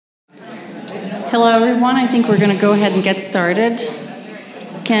Hello, everyone. I think we're going to go ahead and get started.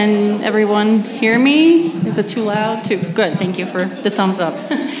 Can everyone hear me? Is it too loud? Good. Thank you for the thumbs up.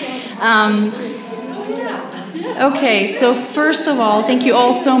 Okay, so first of all, thank you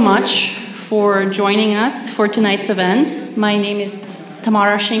all so much for joining us for tonight's event. My name is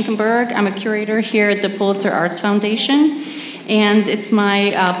Tamara Schenkenberg. I'm a curator here at the Pulitzer Arts Foundation, and it's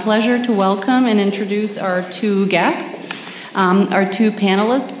my pleasure to welcome and introduce our two guests, our two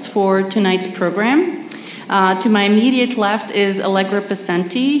panelists for tonight's program. To my immediate left is Allegra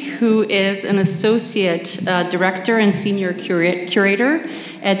Pesenti, who is an associate director and senior curator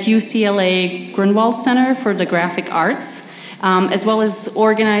at UCLA Grunwald Center for the Graphic Arts, as well as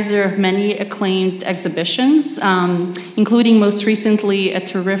organizer of many acclaimed exhibitions, including most recently a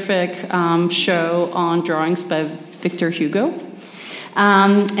terrific show on drawings by Victor Hugo.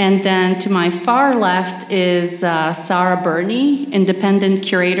 And then to my far left is Sarah Burney, independent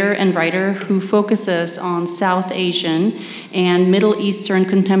curator and writer who focuses on South Asian and Middle Eastern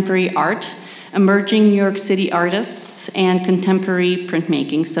contemporary art, emerging New York City artists, and contemporary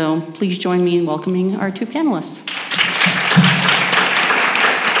printmaking. So please join me in welcoming our two panelists.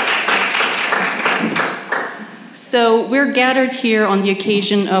 So we're gathered here on the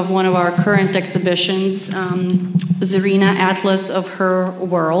occasion of one of our current exhibitions, Zarina, Atlas of Her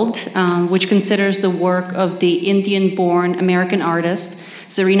World, which considers the work of the Indian-born American artist,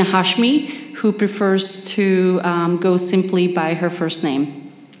 Zarina Hashmi, who prefers to go simply by her first name.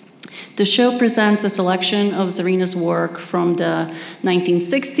 The show presents a selection of Zarina's work from the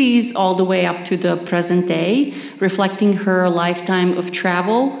 1960s all the way up to the present day, reflecting her lifetime of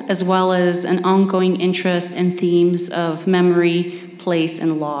travel, as well as an ongoing interest in themes of memory, place,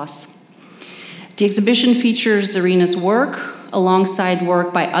 and loss. The exhibition features Zarina's work alongside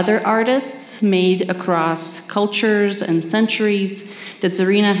work by other artists made across cultures and centuries that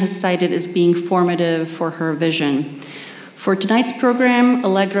Zarina has cited as being formative for her vision. For tonight's program,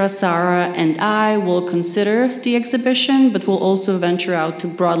 Allegra, Sarah, and I will consider the exhibition, but we'll also venture out to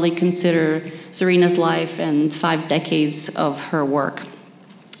broadly consider Zarina's life and 5 decades of her work.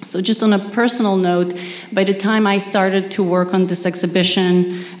 So just on a personal note, by the time I started to work on this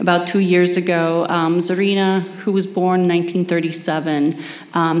exhibition about 2 years ago, Zarina, who was born in 1937,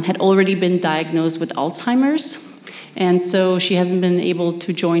 had already been diagnosed with Alzheimer's. And so she hasn't been able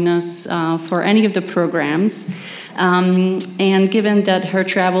to join us for any of the programs. And given that her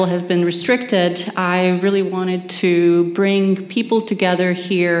travel has been restricted, I really wanted to bring people together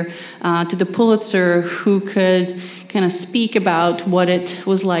here to the Pulitzer who could kind of speak about what it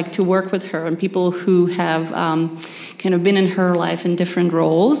was like to work with her, and people who have kind of been in her life in different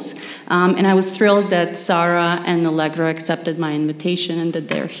roles. And I was thrilled that Sarah and Allegra accepted my invitation and that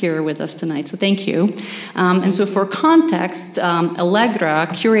they're here with us tonight, so thank you. And so for context, Allegra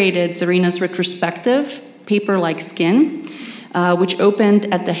curated Zarina's retrospective, Paper Like Skin, which opened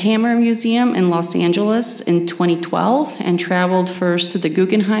at the Hammer Museum in Los Angeles in 2012 and traveled first to the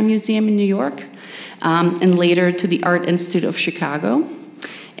Guggenheim Museum in New York and later to the Art Institute of Chicago.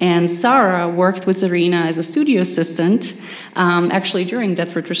 And Sarah worked with Zarina as a studio assistant, actually during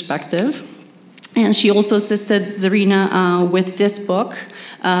that retrospective. And she also assisted Zarina with this book,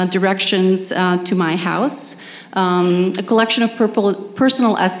 Directions to My House, a collection of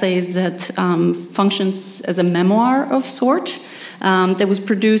personal essays that functions as a memoir of sort that was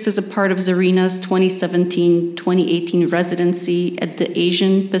produced as a part of Zarina's 2017-2018 residency at the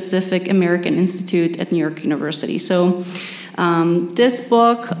Asian Pacific American Institute at New York University. So this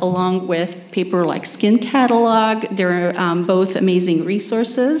book, along with Paper Like Skin catalog, they're both amazing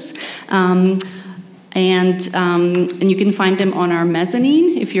resources. And you can find them on our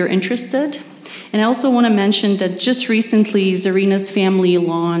mezzanine if you're interested. And I also want to mention that just recently, Zarina's family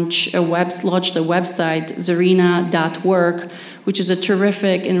launched a website, zarina.work, which is a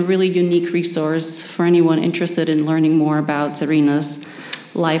terrific and really unique resource for anyone interested in learning more about Zarina's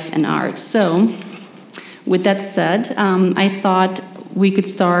life and art. So, with that said, I thought we could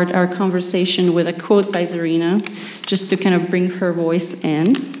start our conversation with a quote by Zarina, just to kind of bring her voice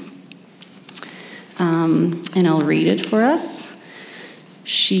in. And I'll read it for us.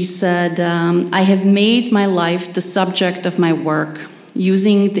 She said, I have made my life the subject of my work,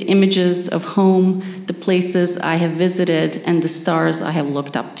 using the images of home, the places I have visited, and the stars I have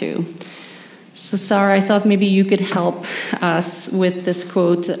looked up to. So, Sarah, I thought maybe you could help us with this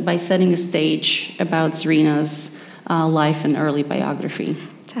quote by setting a stage about Zarina's life and early biography.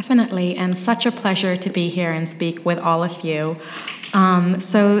 Definitely, and such a pleasure to be here and speak with all of you.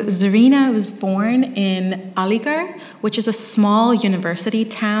 So Zarina was born in Aligarh, which is a small university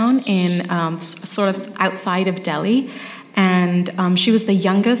town in sort of outside of Delhi. And she was the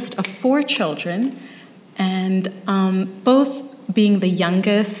youngest of 4 children, and both being the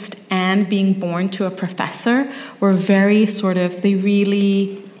youngest and being born to a professor were very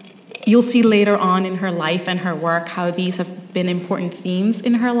you'll see later on in her life and her work how these have been important themes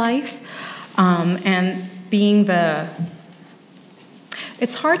in her life. And being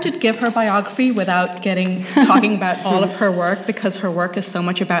it's hard to give her biography without talking about all of her work, because her work is so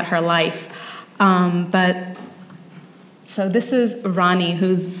much about her life. So this is Rani, who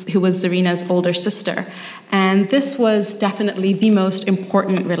was Zarina's older sister. And this was definitely the most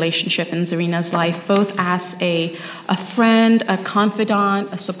important relationship in Zarina's life, both as a friend, a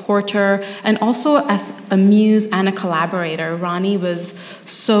confidant, a supporter, and also as a muse and a collaborator. Rani was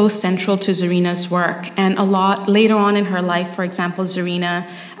so central to Zarina's work. And a lot later on in her life, for example, Zarina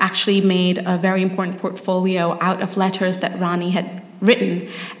actually made a very important portfolio out of letters that Rani had written.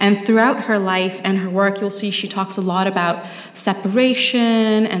 And throughout her life and her work, you'll see she talks a lot about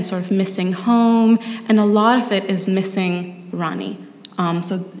separation and sort of missing home, and a lot of it is missing Rani.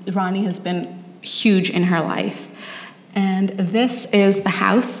 So Rani has been huge in her life. And this is the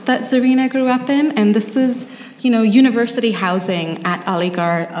house that Zarina grew up in, and this was, university housing at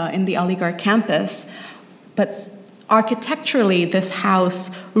Aligarh, in the Aligarh campus. But architecturally, this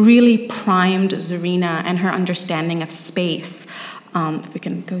house really primed Zarina and her understanding of space. If we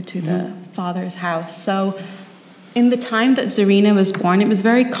can go to the father's house. So in the time that Zarina was born, it was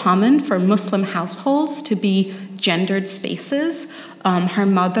very common for Muslim households to be gendered spaces. Her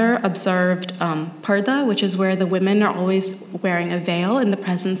mother observed purdah, which is where the women are always wearing a veil in the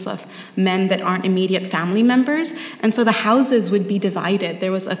presence of men that aren't immediate family members. And so the houses would be divided.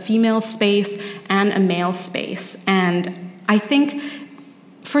 There was a female space and a male space. And I think,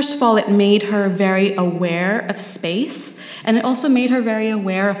 first of all, it made her very aware of space, and it also made her very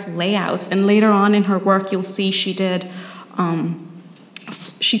aware of layouts. And later on in her work, you'll see she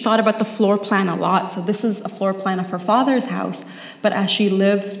thought about the floor plan a lot. So this is a floor plan of her father's house, but as she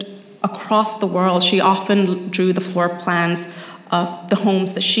lived across the world, she often drew the floor plans of the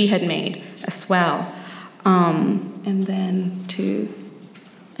homes that she had made as well. And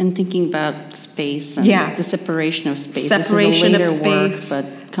thinking about space and the separation of space. Separation this is a later of space, work,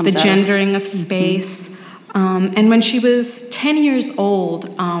 but comes the gendering of space. And when she was 10 years old,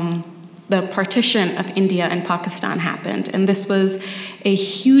 the partition of India and Pakistan happened. And this was a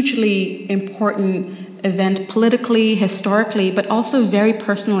hugely important event politically, historically, but also very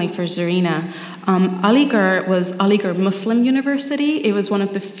personally for Zarina. Aligarh was Aligarh Muslim University. It was one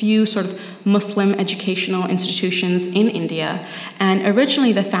of the few sort of Muslim educational institutions in India. And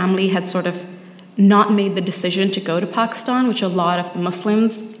originally the family had sort of not made the decision to go to Pakistan, which a lot of the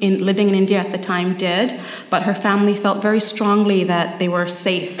Muslims living in India at the time did, but her family felt very strongly that they were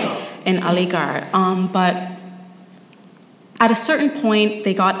safe in Aligarh. But at a certain point,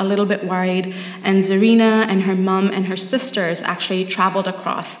 they got a little bit worried, and Zarina and her mom and her sisters actually traveled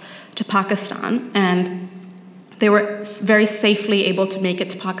across to Pakistan, and they were very safely able to make it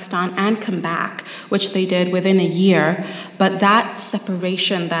to Pakistan and come back, which they did within a year. But that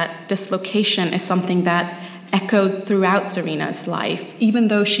separation, that dislocation, is something that echoed throughout Zarina's life. Even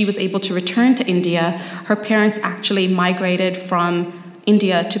though she was able to return to India, her parents actually migrated from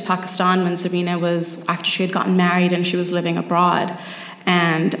India to Pakistan when Zarina after she had gotten married and she was living abroad.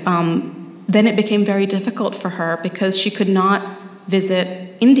 And then it became very difficult for her because she could not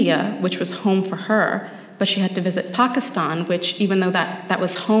visit India, which was home for her, but she had to visit Pakistan, which, even though that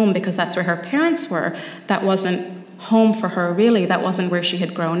was home because that's where her parents were, that wasn't home for her, really. That wasn't where she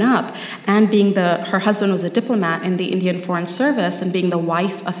had grown up. And her husband was a diplomat in the Indian Foreign Service, and being the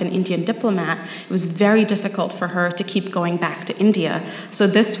wife of an Indian diplomat, it was very difficult for her to keep going back to India. So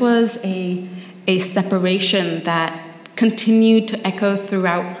this was a separation that continued to echo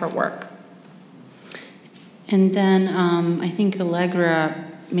throughout her work. And then I think, Allegra,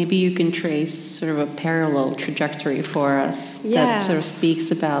 maybe you can trace sort of a parallel trajectory for us that sort of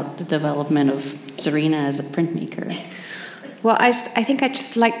speaks about the development of Zarina as a printmaker. Well, I think I'd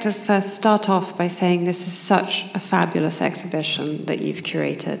just like to first start off by saying this is such a fabulous exhibition that you've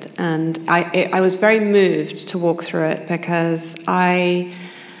curated. And I was very moved to walk through it because I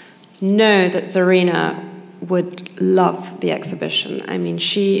know that Zarina would love the exhibition. I mean,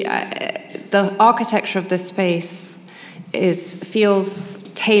 the architecture of this space feels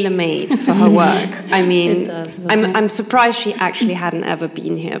tailor-made for her work. I mean, I'm surprised she actually hadn't ever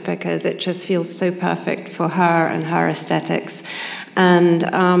been here because it just feels so perfect for her and her aesthetics. And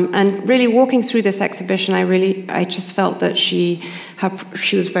really walking through this exhibition, I just felt that she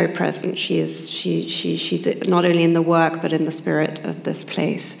was very present. She's not only in the work but in the spirit of this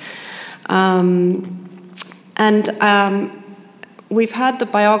place. And we've heard the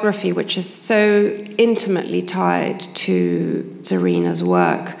biography, which is so intimately tied to Zarina's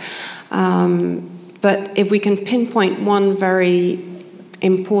work. But if we can pinpoint one very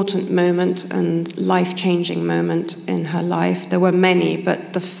important moment and life-changing moment in her life, there were many,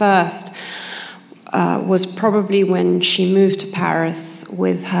 but the first was probably when she moved to Paris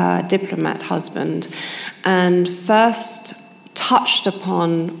with her diplomat husband and first touched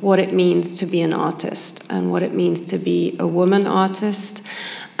upon what it means to be an artist and what it means to be a woman artist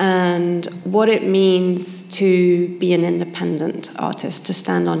and what it means to be an independent artist, to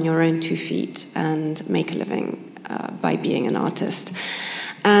stand on your own 2 feet and make a living by being an artist.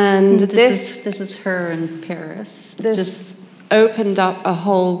 And this is her in Paris. This opened up a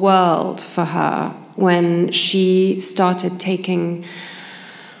whole world for her when she started taking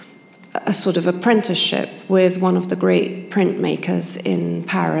a sort of apprenticeship with one of the great printmakers in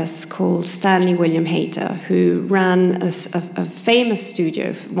Paris called Stanley William Hayter, who ran a famous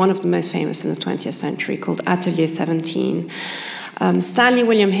studio, one of the most famous in the 20th century, called Atelier 17. Stanley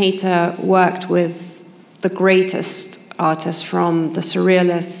William Hayter worked with the greatest artists from the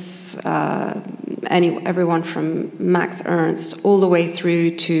Surrealists, everyone from Max Ernst all the way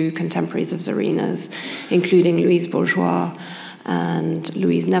through to contemporaries of Zarina's, including Louise Bourgeois and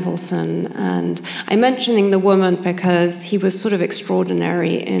Louise Nevelson. And I'm mentioning the woman because he was sort of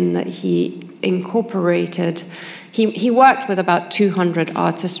extraordinary in that he incorporated, he worked with about 200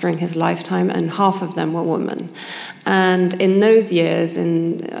 artists during his lifetime, and half of them were women. And in those years,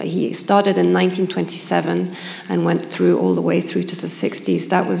 he started in 1927 and went through all the way through to the 60s.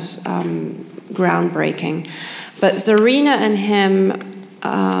 That was groundbreaking. But Zarina and him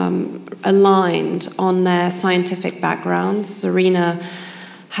aligned on their scientific backgrounds. Zarina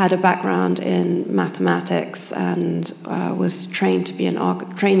had a background in mathematics and was training to be an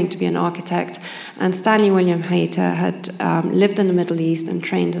architect. And Stanley William Hayter had lived in the Middle East and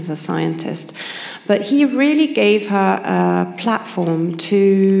trained as a scientist. But he really gave her a platform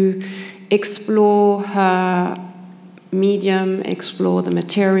to explore her medium, explore the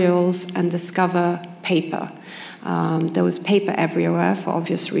materials, and discover paper. There was paper everywhere for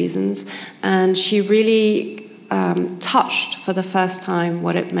obvious reasons, and she really touched for the first time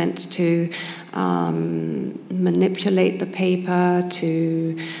what it meant to manipulate the paper,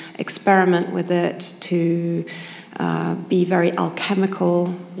 to experiment with it, to be very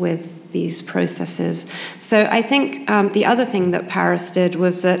alchemical with these processes. So I think the other thing that Paris did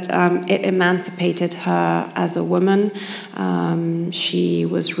was that it emancipated her as a woman. She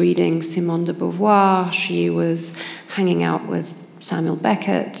was reading Simone de Beauvoir. She was hanging out with Samuel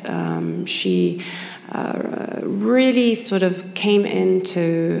Beckett. She really sort of came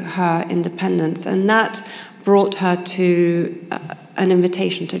into her independence, and that brought her to an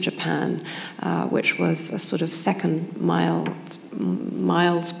invitation to Japan, which was a sort of second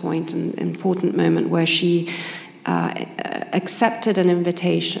miles point, an important moment where she accepted an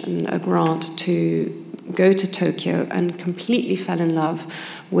invitation, a grant to go to Tokyo, and completely fell in love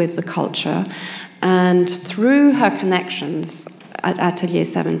with the culture. And through her connections at Atelier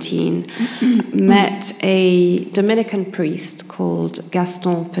 17, met a Dominican priest called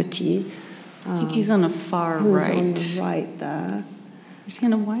Gaston Petit. I think he's on the far right. Who's on the right there. Is he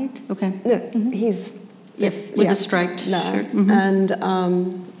on the white? Okay. No, he's... Yes, with the striped shirt. Mm-hmm. And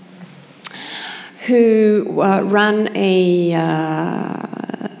who ran a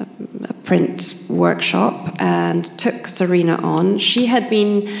print workshop and took Zarina on. She had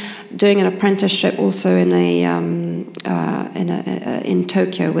been doing an apprenticeship also in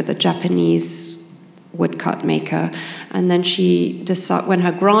Tokyo with a Japanese woodcut maker, and then when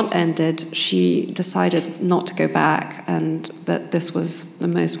her grant ended, she decided not to go back, and that this was the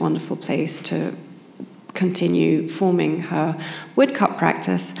most wonderful place to continue forming her woodcut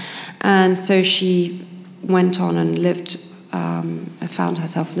practice. And so she went on and lived, found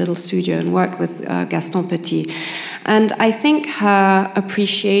herself a little studio and worked with Gaston Petit. And I think her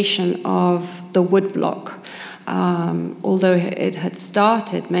appreciation of the woodblock, although it had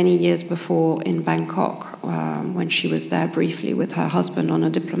started many years before in Bangkok, when she was there briefly with her husband on a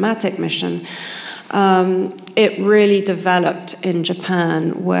diplomatic mission, it really developed in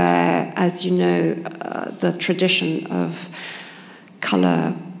Japan, where, as you know, the tradition of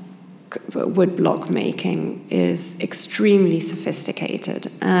color woodblock making is extremely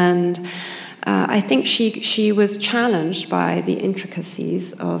sophisticated. And I think she was challenged by the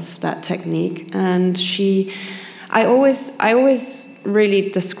intricacies of that technique, and I always really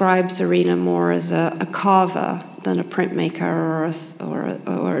describe Zarina more as a carver than a printmaker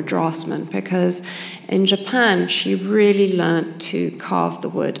or a draftsman, because in Japan she really learned to carve the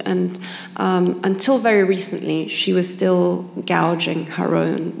wood, and until very recently she was still gouging her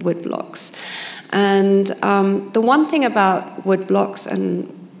own wood blocks. And the one thing about wood blocks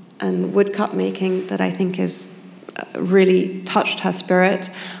and woodcut making that I think is really touched her spirit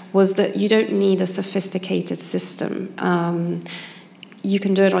was that you don't need a sophisticated system. You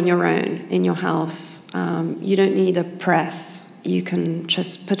can do it on your own in your house. You don't need a press. You can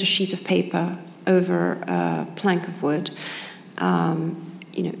just put a sheet of paper over a plank of wood,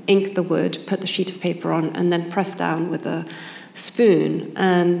 ink the wood, put the sheet of paper on, and then press down with a spoon,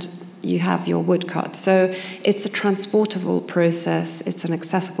 and you have your woodcut. So it's a transportable process, it's an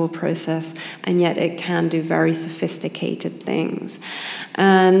accessible process, and yet it can do very sophisticated things.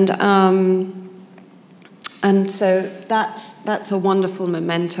 And so that's a wonderful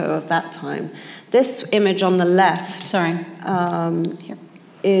memento of that time. This image on the left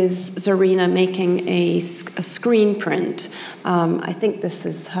is Zarina making a screen print. I think this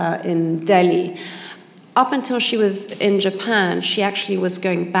is her in Delhi. Up until she was in Japan, she actually was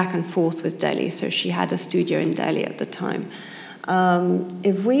going back and forth with Delhi, so she had a studio in Delhi at the time.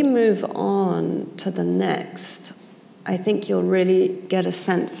 If we move on to the next, I think you'll really get a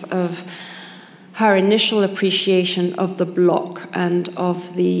sense of her initial appreciation of the block and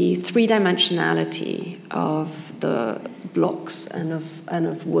of the three-dimensionality of the blocks and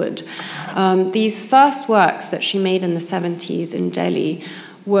of wood. These first works that she made in the 70s in Delhi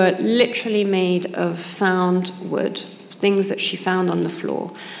were literally made of found wood, things that she found on the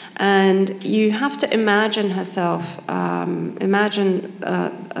floor. And you have to imagine herself, imagine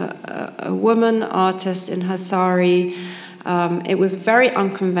a woman artist in her sari. It was very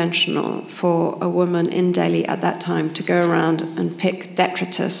unconventional for a woman in Delhi at that time to go around and pick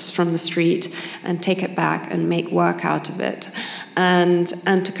detritus from the street and take it back and make work out of it, and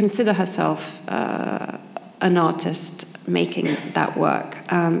to consider herself an artist making that work.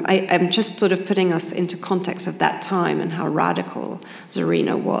 I'm just sort of putting us into context of that time and how radical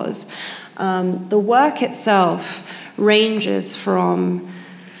Zarina was. The work itself ranges from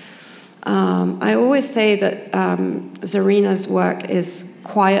I always say that Zarina's work is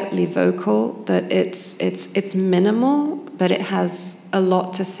quietly vocal, that it's minimal, but it has a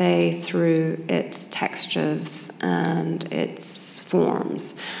lot to say through its textures and its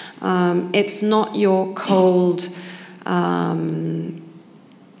forms. It's not your cold, the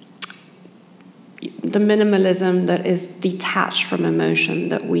minimalism that is detached from emotion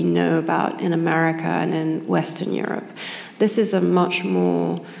that we know about in America and in Western Europe. This is a much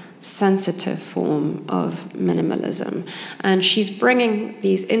more sensitive form of minimalism. And she's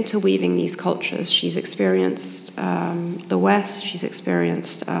interweaving these cultures. She's experienced the West, she's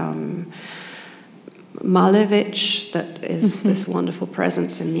experienced Malevich, that is this wonderful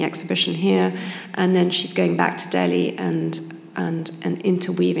presence in the exhibition here, and then she's going back to Delhi and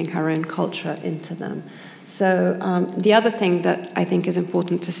interweaving her own culture into them. So the other thing that I think is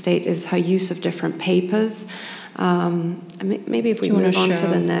important to state is her use of different papers. Maybe if we move on to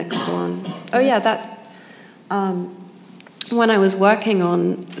the next one. Oh yeah, that's when I was working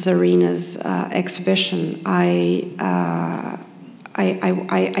on Zarina's exhibition, I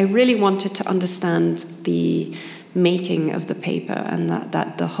really wanted to understand the making of the paper, and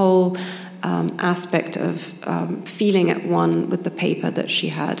that the whole aspect of feeling at one with the paper that she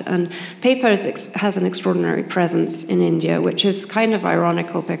had. And paper has an extraordinary presence in India, which is kind of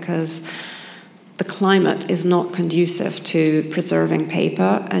ironical because the climate is not conducive to preserving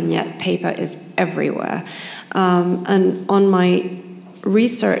paper, and yet paper is everywhere. And on my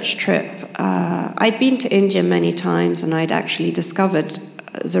research trip, I'd been to India many times, and I'd actually discovered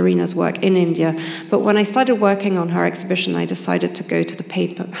Zarina's work in India. But when I started working on her exhibition, I decided to go to the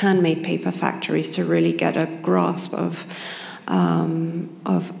handmade paper factories to really get a grasp of how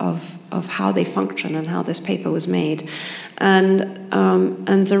they function and how this paper was made. And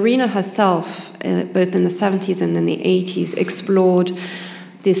Zarina herself, both in the 70s and in the 80s, explored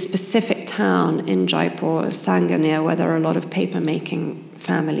this specific town in Jaipur, Sanganer, where there are a lot of paper-making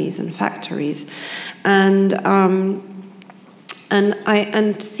families and factories. And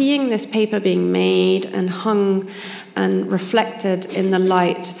seeing this paper being made and hung and reflected in the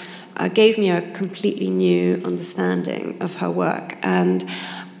light gave me a completely new understanding of her work. And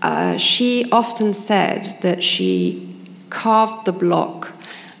she often said that she carved the block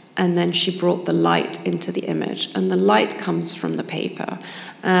and then she brought the light into the image, and the light comes from the paper.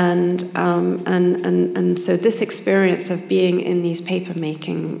 And so this experience of being in these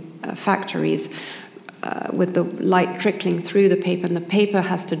paper-making factories with the light trickling through the paper, and the paper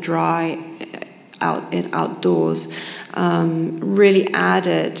has to dry outdoors, really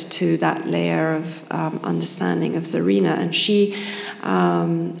added to that layer of understanding of Zarina. And she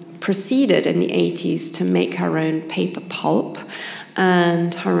proceeded in the 80s to make her own paper pulp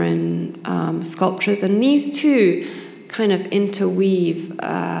and her own sculptures. And these two kind of interweave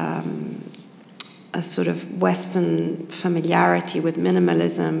a sort of Western familiarity with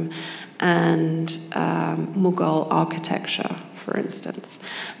minimalism and Mughal architecture, for instance.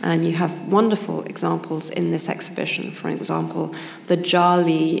 And you have wonderful examples in this exhibition. For example, the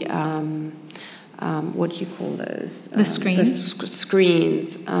Jali, what do you call those? The screens. The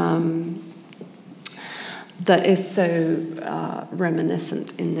screens. That is so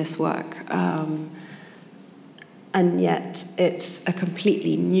reminiscent in this work. And yet it's a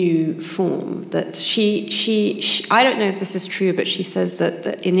completely new form that she I don't know if this is true, but she says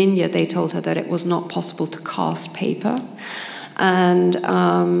that in India they told her that it was not possible to cast paper.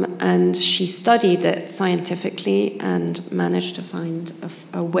 And she studied it scientifically and managed to find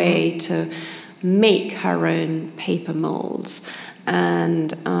a way to make her own paper molds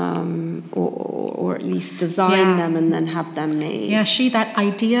and or at least design them and then have them made. Yeah, that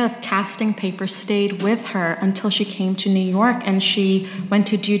idea of casting paper stayed with her until she came to New York, and she went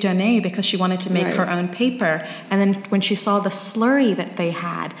to Dieudonné because she wanted to make her own paper. And then when she saw the slurry that they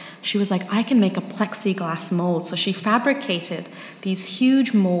had, she was like, I can make a plexiglass mold. So she fabricated these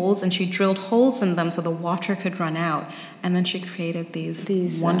huge molds and she drilled holes in them so the water could run out. And then she created these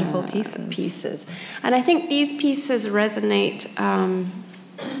wonderful pieces. And I think these pieces resonate,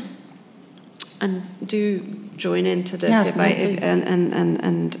 and do join into this let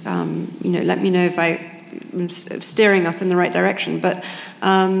me know if I'm steering us in the right direction. But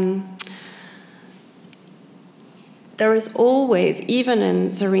there is always, even in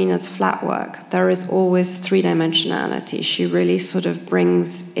Zarina's flat work, there is always three-dimensionality. She really sort of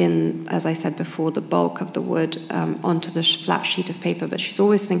brings in, as I said before, the bulk of the wood onto the flat sheet of paper, but she's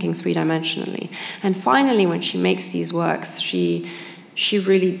always thinking three-dimensionally. And finally, when she makes these works, she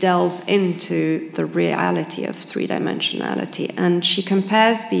really delves into the reality of three-dimensionality. And she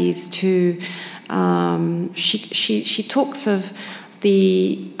compares these to, she talks of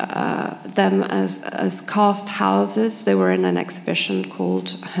them as cast houses. They were in an exhibition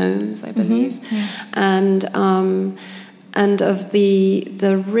called Homes, I believe, and of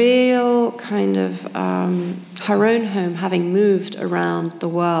the real kind of her own home having moved around the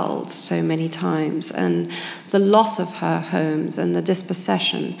world so many times, and the loss of her homes and the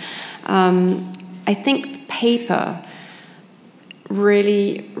dispossession. I think paper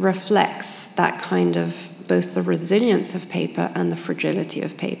really reflects that kind of both the resilience of paper and the fragility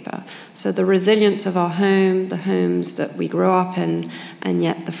of paper. So the resilience of our home, the homes that we grow up in, and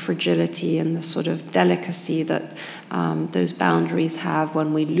yet the fragility and the sort of delicacy that those boundaries have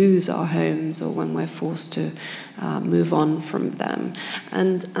when we lose our homes or when we're forced to move on from them.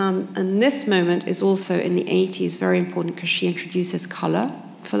 And this moment is also in the 80s very important because she introduces color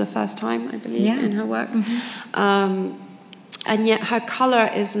for the first time, I believe, in her work. And yet her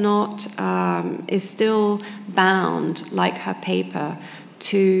color is not, is still bound, like her paper,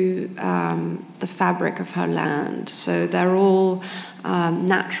 to the fabric of her land. So they're all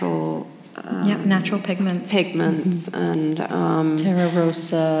natural. Natural pigments. And Terra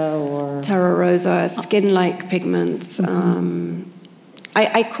rosa, skin-like pigments.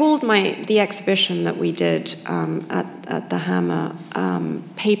 I called the exhibition that we did at the Hammer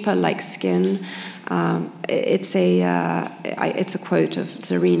 "Paper Like Skin." It's a quote of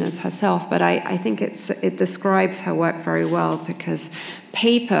Zarina's herself, but I think it describes her work very well, because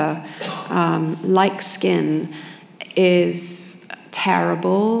paper, like skin, is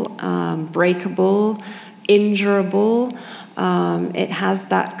tearable, breakable, injurable. It has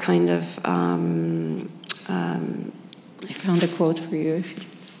that kind of I found a quote for you.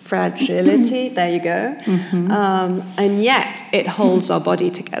 Fragility. There you go. And yet it holds our body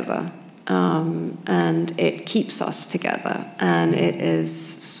together. And it keeps us together, and it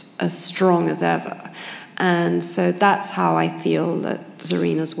is as strong as ever. And so that's how I feel that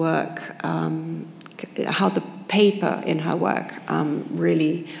Zarina's work, how the paper in her work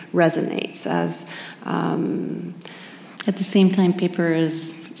really resonates as... At the same time, paper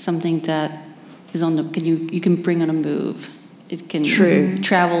is something that is on the... You can bring on a move. It can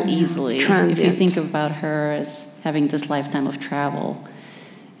travel easily. Transient. If you think about her as having this lifetime of travel...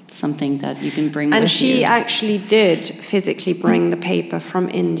 something that you can bring with you. And she actually did physically bring the paper from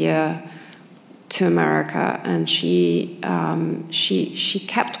India to America, and she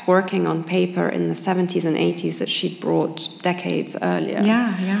kept working on paper in the 70s and 80s that she'd brought decades earlier.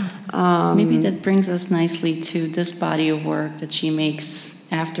 Yeah. Maybe that brings us nicely to this body of work that she makes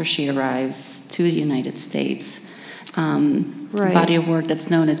after she arrives to the United States. Right. Body of work that's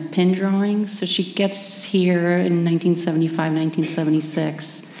known as pin drawings. So she gets here in 1975,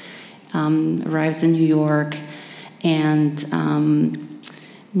 1976, arrives in New York, and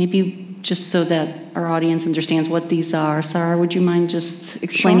maybe just so that our audience understands what these are, Sarah, would you mind just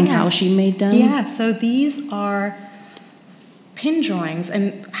explaining how she made them? Yeah, so these are pin drawings,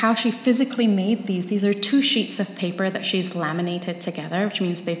 and how she physically made these. These are 2 sheets of paper that she's laminated together, which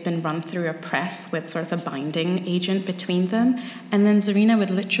means they've been run through a press with sort of a binding agent between them. And then Zarina would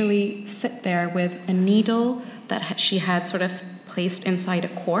literally sit there with a needle that she had sort of placed inside a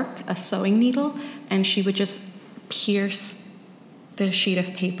cork, a sewing needle, and she would just pierce the sheet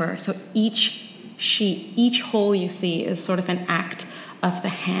of paper. So each sheet, each hole you see is sort of an act of the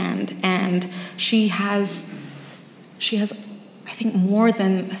hand. And she has I think more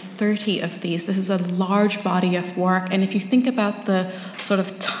than 30 of these. This is a large body of work. And if you think about the sort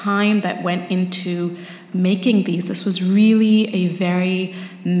of time that went into making these, this was really a very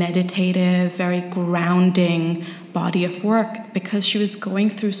meditative, very grounding body of work, because she was going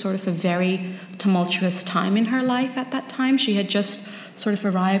through sort of a very tumultuous time in her life at that time. She had just sort of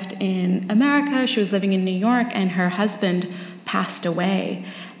arrived in America. She was living in New York, and her husband passed away.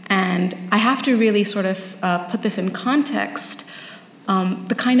 And I have to really sort of put this in context.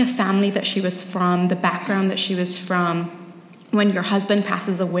 The kind of family that she was from, the background that she was from, when your husband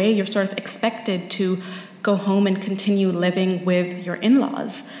passes away, you're sort of expected to go home and continue living with your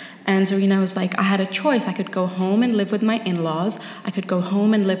in-laws. And Zarina was like, I had a choice. I could go home and live with my in-laws. I could go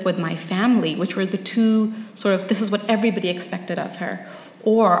home and live with my family, which were the two sort of, this is what everybody expected of her.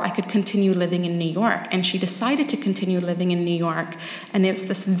 Or I could continue living in New York. And she decided to continue living in New York. And it was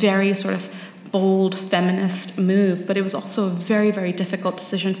this very sort of bold feminist move, but it was also a very, very difficult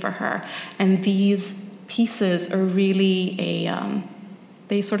decision for her. And these pieces are really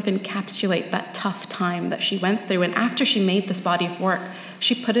they sort of encapsulate that tough time that she went through. And after she made this body of work,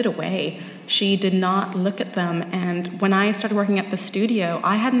 she put it away. She did not look at them. And when I started working at the studio,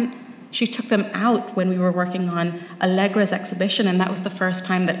 she took them out when we were working on Allegra's exhibition, and that was the first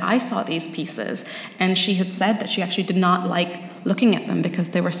time that I saw these pieces. And she had said that she actually did not like looking at them because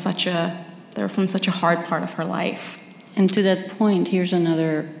they were from such a hard part of her life. And to that point, here's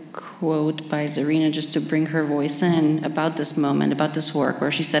another quote by Zarina, just to bring her voice in about this moment, about this work, where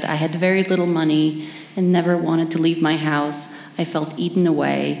she said, I had very little money and never wanted to leave my house. I felt eaten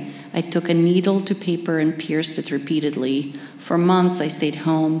away. I took a needle to paper and pierced it repeatedly. For months, I stayed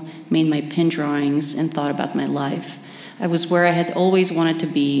home, made my pin drawings, and thought about my life. I was where I had always wanted to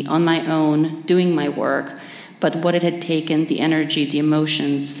be, on my own, doing my work, but what it had taken, the energy, the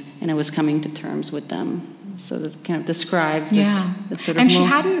emotions, and I was coming to terms with them. So that kind of describes that sort of. And she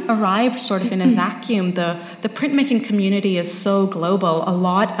hadn't arrived sort of in a vacuum. The printmaking community is so global. A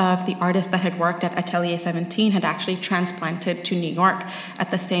lot of the artists that had worked at Atelier 17 had actually transplanted to New York at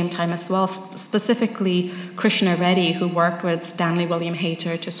the same time as well. Specifically, Krishna Reddy, who worked with Stanley William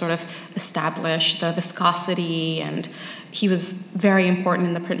Hayter to sort of establish the viscosity, and he was very important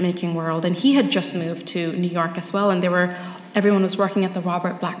in the printmaking world. And he had just moved to New York as well, and everyone was working at the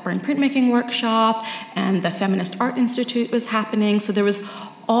Robert Blackburn printmaking workshop, and the Feminist Art Institute was happening. So there was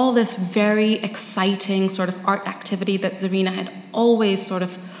all this very exciting sort of art activity that Zarina had always sort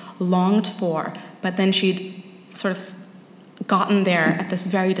of longed for, but then she'd sort of gotten there at this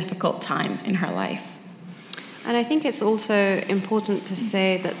very difficult time in her life. And I think it's also important to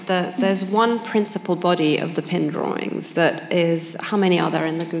say that there's one principal body of the pin drawings that is, how many are there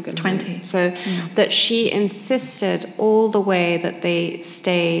in the Guggenheim? 20. So that she insisted all the way that they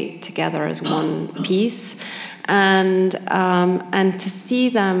stay together as one piece, and to see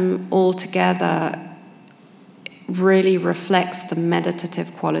them all together really reflects the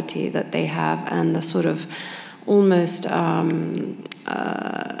meditative quality that they have, and the sort of almost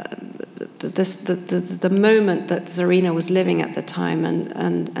the moment that Zarina was living at the time,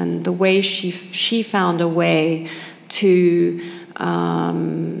 and the way she found a way to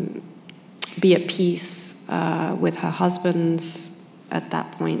be at peace with her husband's, at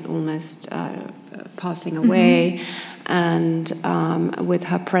that point almost passing away, and with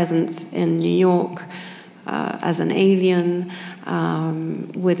her presence in New York as an alien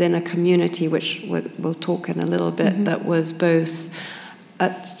within a community, which we'll talk in a little bit, that was both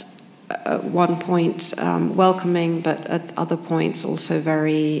at one point welcoming, but at other points also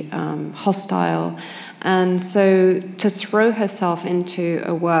very hostile. And so to throw herself into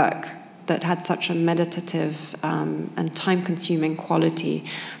a work that had such a meditative and time-consuming quality,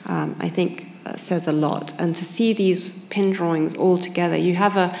 I think says a lot. And to see these pin drawings all together, you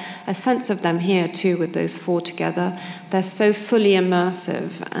have a sense of them here too with those four together. They're so fully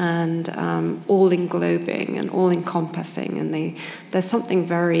immersive and all-englobing and all-encompassing, and there's something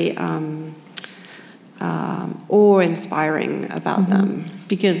very awe-inspiring about them.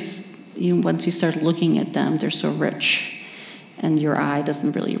 Because once you start looking at them, they're so rich, and your eye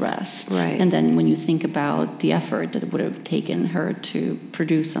doesn't really rest. Right. And then when you think about the effort that it would have taken her to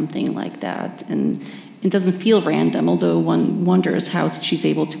produce something like that, and it doesn't feel random, although one wonders how she's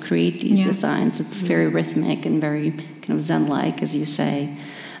able to create these designs. It's very rhythmic and very kind of Zen-like, as you say.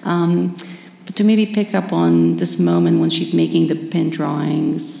 But to maybe pick up on this moment when she's making the pin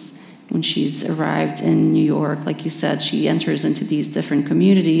drawings, when she's arrived in New York, like you said, she enters into these different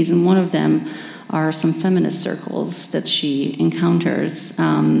communities, and one of them are some feminist circles that she encounters.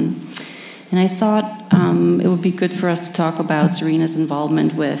 And I thought it would be good for us to talk about Zarina's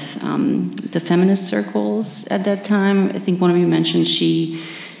involvement with the feminist circles at that time. I think one of you mentioned she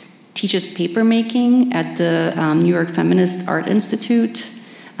teaches paper making at the New York Feminist Art Institute.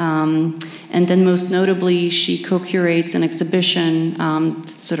 And then most notably, she co-curates an exhibition,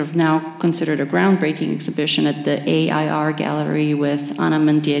 sort of now considered a groundbreaking exhibition at the AIR Gallery with Anna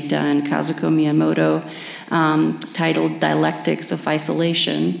Mendieta and Kazuko Miyamoto, titled Dialectics of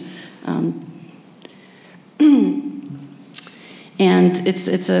Isolation. And it's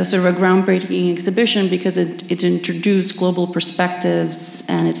a sort of a groundbreaking exhibition because it introduced global perspectives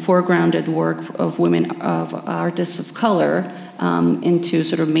and it foregrounded work of women, of artists of color, into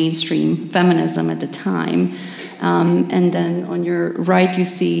sort of mainstream feminism at the time. And then on your right, you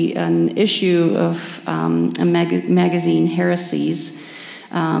see an issue of a magazine, Heresies,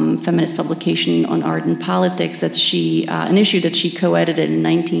 feminist publication on art and politics, that an issue that she co-edited in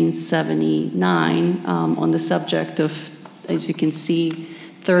 1979 on the subject of, as you can see,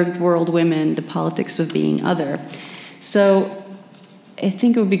 third world women, the politics of being other. So I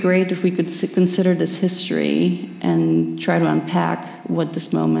think it would be great if we could consider this history and try to unpack what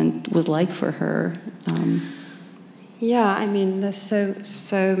this moment was like for her. Yeah, I mean, there's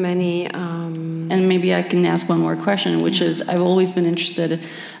so many. And maybe I can ask one more question, which is, I've always been interested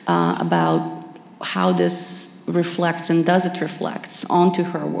about how this reflects, and does it reflect onto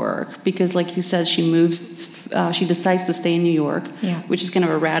her work? Because, like you said, she decides to stay in New York, which is kind of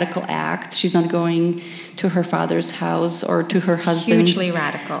a radical act. She's not going to her father's house or to her husband's. Hugely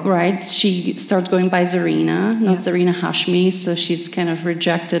radical. Right. She starts going by Zarina, not Zarina Hashmi, so she's kind of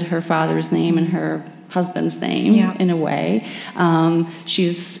rejected her father's name and her husband's name in a way.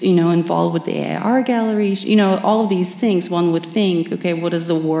 She's, involved with the AIR galleries, all of these things. One would think, okay, what does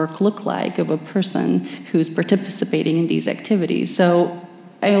the work look like of a person who's participating in these activities? So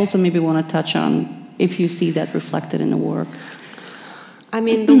I also maybe want to touch on if you see that reflected in the work. I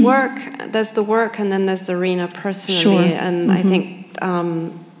mean, there's the work, and then there's Zarina personally. Sure. And I think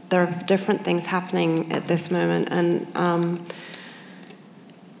there are different things happening at this moment. And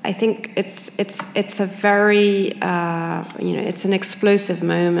I think it's a very, it's an explosive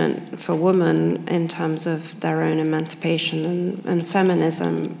moment for women in terms of their own emancipation and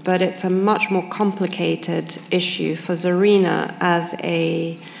feminism. But it's a much more complicated issue for Zarina as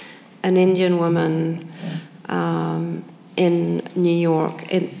an Indian woman in New York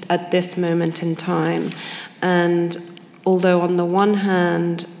at this moment in time. And although on the one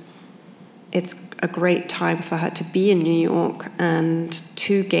hand, it's a great time for her to be in New York and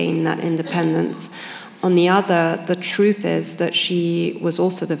to gain that independence, on the other, the truth is that she was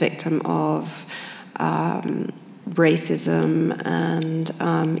also the victim of racism, and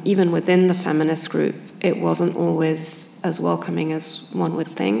even within the feminist group, it wasn't always as welcoming as one would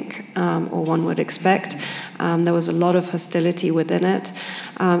think or one would expect. There was a lot of hostility within it.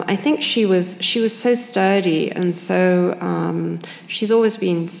 I think she was so sturdy, and so she's always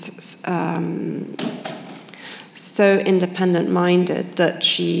been so independent-minded that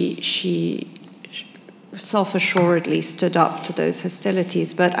she self-assuredly stood up to those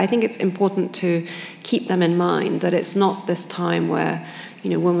hostilities. But I think it's important to keep them in mind, that it's not this time where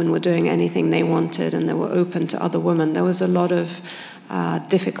women were doing anything they wanted and they were open to other women. There was a lot of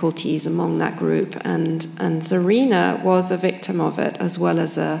difficulties among that group, and Zarina was a victim of it as well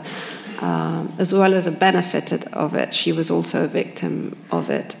as a benefited of it. She was also a victim of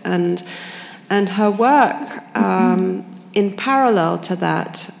it, and her work in parallel to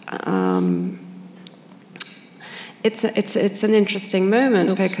that. It's an interesting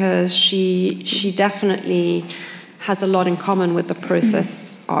moment because she definitely has a lot in common with the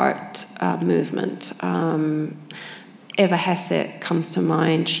process art movement. Eva Hesse comes to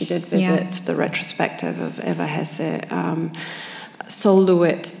mind. She did visit the retrospective of Eva Hesse. Sol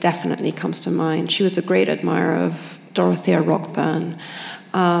LeWitt definitely comes to mind. She was a great admirer of Dorothea Rockburn.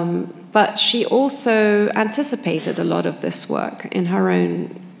 But she also anticipated a lot of this work in her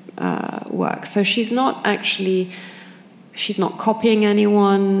own work. So she's not copying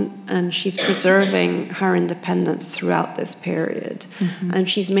anyone, and she's preserving her independence throughout this period. Mm-hmm. And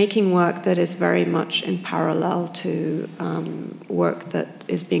she's making work that is very much in parallel to work that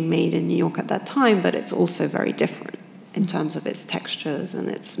is being made in New York at that time, but it's also very different in terms of its textures and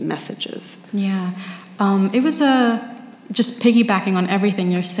its messages. Yeah. It was just piggybacking on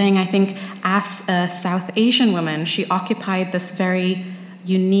everything you're saying, I think as a South Asian woman, she occupied this very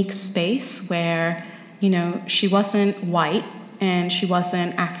unique space where, you know, she wasn't white and she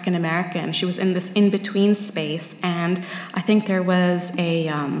wasn't African American. She was in this in-between space. And I think there was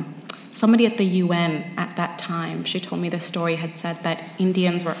somebody at the UN at that time, she told me the story, had said that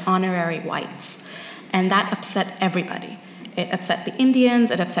Indians were honorary whites. And that upset everybody. It upset the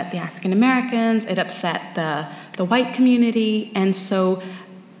Indians, it upset the African Americans, it upset the white community. And so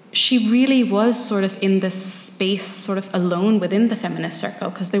she really was sort of in this space sort of alone within the feminist circle,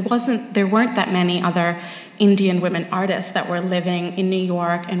 because there weren't that many other Indian women artists that were living in New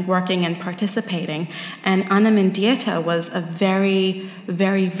York and working and participating. And Anna Mendieta was a very,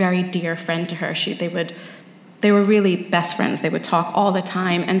 very, very dear friend to her. They were really best friends. They would talk all the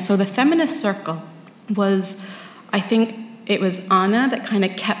time. And so the feminist circle was, I think it was Anna that kind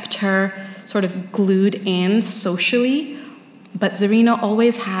of kept her sort of glued in socially. But Zarina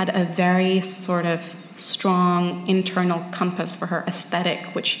always had a very sort of strong internal compass for her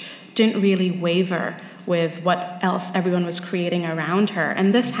aesthetic, which didn't really waver with what else everyone was creating around her.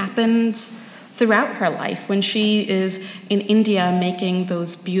 And this happens throughout her life. When she is in India making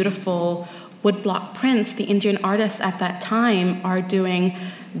those beautiful woodblock prints, the Indian artists at that time are doing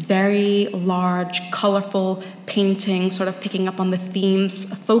very large, colorful paintings, sort of picking up on the themes,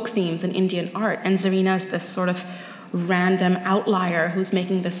 folk themes in Indian art. And Zarina is this sort of random outlier who's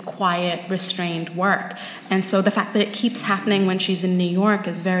making this quiet, restrained work. And so the fact that it keeps happening when she's in New York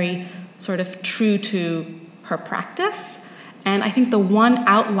is very sort of true to her practice. And I think the one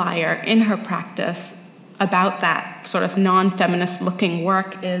outlier in her practice about that sort of non-feminist looking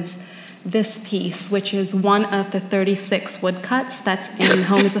work is this piece, which is one of the 36 woodcuts that's in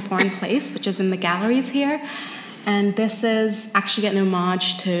Home is a Foreign Place, which is in the galleries here. And this is actually an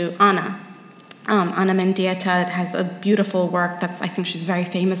homage to Anna. Anna Mendieta has a beautiful work that's, I think she's very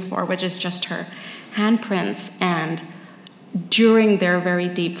famous for, which is just her handprints. And during their very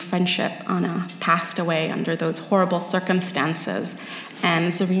deep friendship, Anna passed away under those horrible circumstances.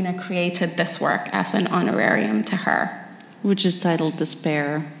 And Zarina created this work as an honorarium to her. Which is titled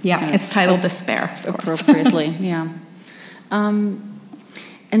Despair. Yeah, it's titled Despair, of course. Appropriately, yeah.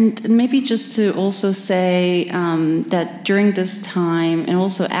 And maybe just to also say that during this time and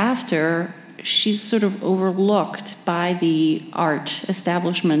also after, she's sort of overlooked by the art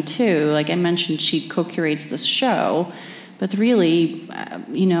establishment too. Like I mentioned, she co-curates this show, but really,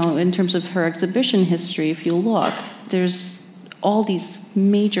 in terms of her exhibition history, if you look, there's all these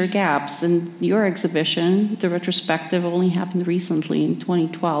major gaps. And your exhibition, the retrospective, only happened recently in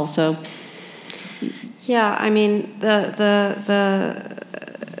 2012. So, yeah, I mean, there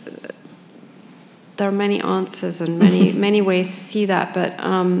are many answers and many ways to see that. But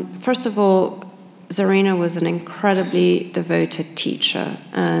first of all, Zarina was an incredibly devoted teacher,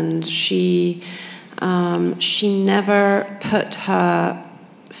 and she never put her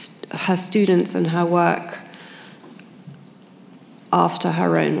students and her work after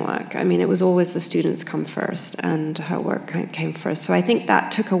her own work. I mean, it was always the students come first and her work came first. So I think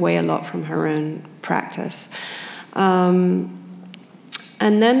that took away a lot from her own practice. And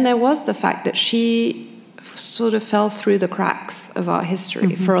then there was the fact that she sort of fell through the cracks of art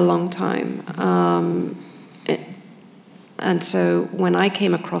history for a long time. And so when I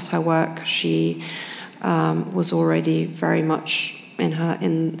came across her work, she was already very much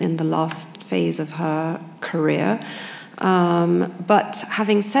in the last phase of her career. But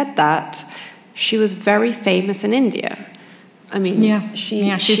having said that, she was very famous in India. I mean, she's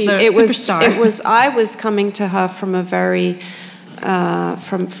the superstar. I was coming to her from a very,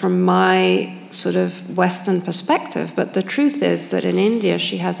 from my sort of Western perspective. But the truth is that in India,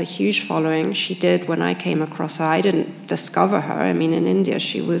 she has a huge following. She did when I came across her. I didn't discover her. I mean, in India,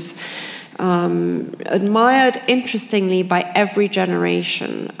 she was admired, interestingly, by every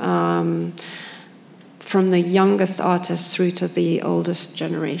generation. From the youngest artists through to the oldest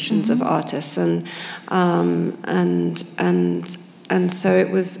generations of artists, and so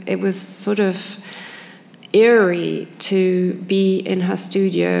it was sort of eerie to be in her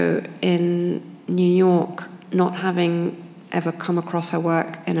studio in New York, not having ever come across her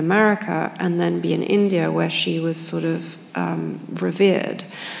work in America and then be in India, where she was sort of revered.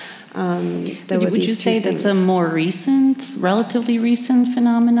 Would you say that's a more relatively recent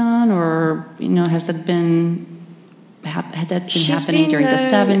phenomenon, or has that been? Had that been happening during the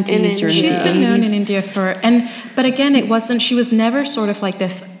 70s or in the 80s? She's been known in India but again, it wasn't. She was never sort of like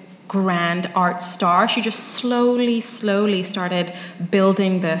this grand art star. She just slowly started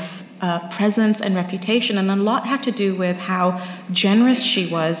building this presence and reputation, and a lot had to do with how generous she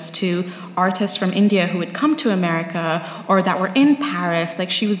was to artists from India who would come to America or that were in Paris. Like,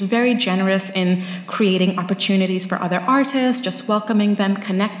 she was very generous in creating opportunities for other artists, just welcoming them,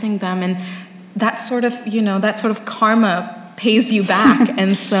 connecting them, and that sort of karma pays you back.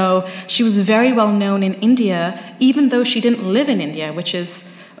 And so she was very well known in India, even though she didn't live in India, which is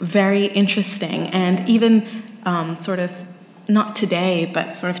very interesting. And even sort of, not today,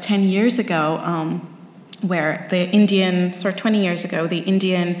 but sort of 10 years ago, where the Indian, sort of 20 years ago, the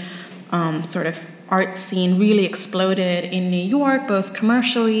Indian sort of art scene really exploded in New York, both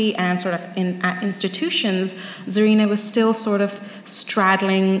commercially and sort of at institutions. Zarina was still sort of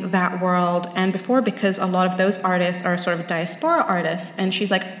straddling that world and before, because a lot of those artists are sort of diaspora artists, and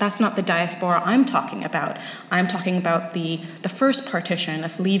she's like, that's not the diaspora I'm talking about. I'm talking about the first partition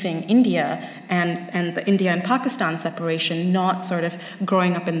of leaving India and the India and Pakistan separation, not sort of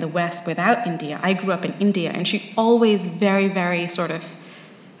growing up in the West without India. I grew up in India, and she always very, very sort of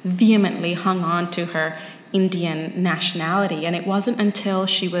vehemently hung on to her Indian nationality. And it wasn't until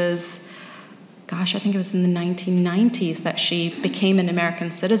she was, I think it was in the 1990s, that she became an American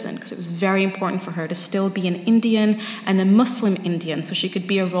citizen, because it was very important for her to still be an Indian and a Muslim Indian, so she could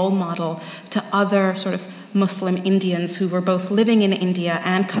be a role model to other sort of Muslim Indians who were both living in India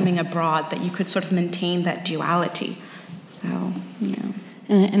and coming abroad, that you could sort of maintain that duality. So,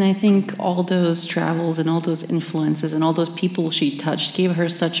 And I think all those travels and all those influences and all those people she touched gave her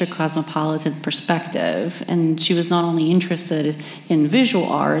such a cosmopolitan perspective. And she was not only interested in visual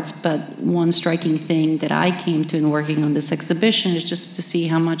arts, but one striking thing that I came to in working on this exhibition is just to see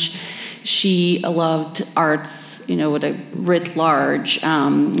how much she loved arts, writ large,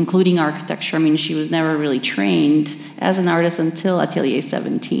 including architecture. I mean, she was never really trained as an artist until Atelier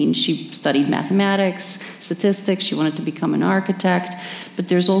 17. She studied mathematics, statistics. She wanted to become an architect. But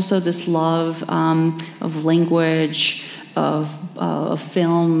there's also this love of language, of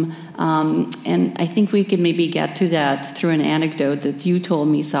film. And I think we can maybe get to that through an anecdote that you told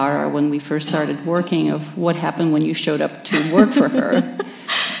me, Sarah, when we first started working, of what happened when you showed up to work for her.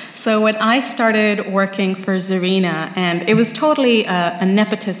 So when I started working for Zarina, and it was totally a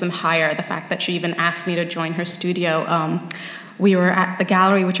nepotism hire, the fact that she even asked me to join her studio. We were at the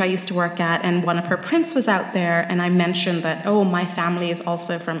gallery, which I used to work at, and one of her prints was out there, and I mentioned that, my family is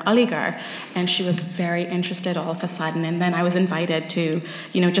also from Aligarh, and she was very interested all of a sudden. And then I was invited to,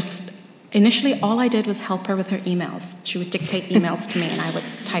 just initially all I did was help her with her emails. She would dictate emails to me, and I would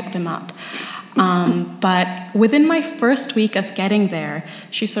type them up. But within my first week of getting there,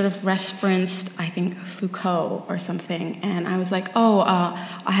 she sort of referenced, I think, Foucault or something, and I was like,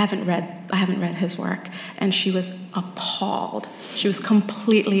 I haven't read his work. And she was appalled. She was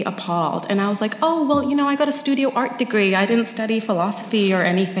completely appalled. And I was like, I got a studio art degree. I didn't study philosophy or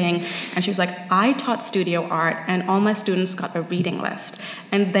anything. And she was like, I taught studio art, and all my students got a reading list.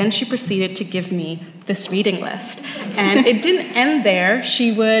 And then she proceeded to give me this reading list. And it didn't end there.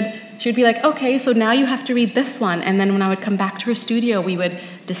 She would be like, okay, so now you have to read this one. And then when I would come back to her studio, we would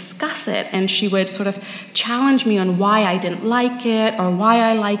discuss it. And she would sort of challenge me on why I didn't like it or why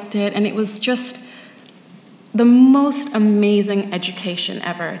I liked it. And it was just the most amazing education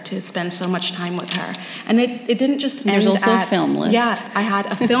ever to spend so much time with her. And it didn't just end. There's also a film list. Yeah, I had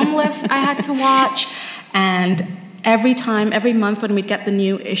a film list I had to watch. And every month when we'd get the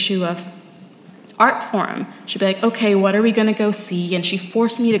new issue of Art Forum, she'd be like, okay, what are we going to go see? And she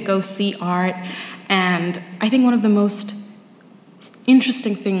forced me to go see art. And I think one of the most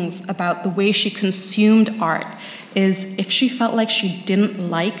interesting things about the way she consumed art is if she felt like she didn't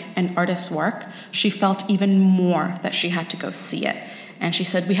like an artist's work, she felt even more that she had to go see it. And she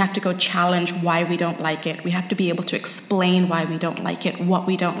said, we have to go challenge why we don't like it. We have to be able to explain why we don't like it, what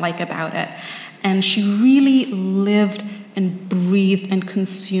we don't like about it. And she really lived and breathed and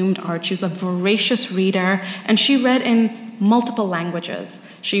consumed art. She was a voracious reader, and she read in multiple languages.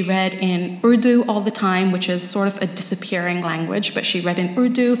 She read in Urdu all the time, which is sort of a disappearing language, but she read in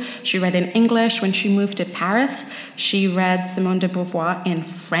Urdu, she read in English. When she moved to Paris, she read Simone de Beauvoir in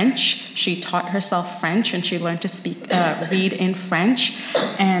French. She taught herself French, and she learned to read in French.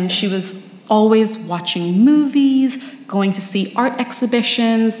 And she was always watching movies, going to see art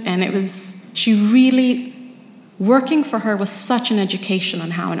exhibitions, and she really working for her was such an education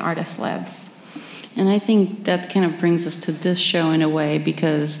on how an artist lives. And I think that kind of brings us to this show in a way,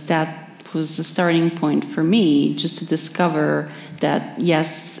 because that was the starting point for me, just to discover that,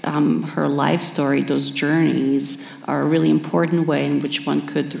 yes, her life story, those journeys, are a really important way in which one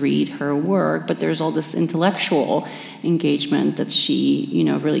could read her work, but there's all this intellectual engagement that she,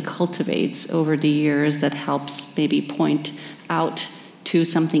 really cultivates over the years that helps maybe point out to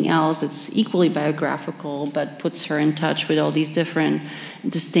something else that's equally biographical, but puts her in touch with all these different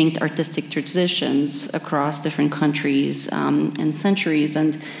distinct artistic traditions across different countries and centuries.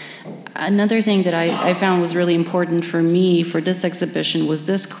 And another thing that I found was really important for me for this exhibition was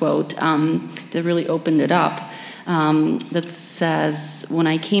this quote that really opened it up, that says, "When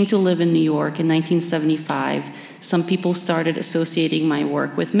I came to live in New York in 1975, some people started associating my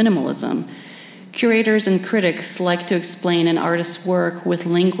work with minimalism. Curators and critics like to explain an artist's work with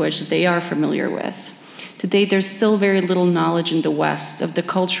language that they are familiar with. Today, there's still very little knowledge in the West of the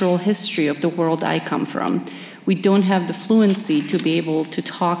cultural history of the world I come from. We don't have the fluency to be able to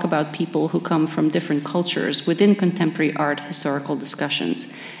talk about people who come from different cultures within contemporary art historical discussions.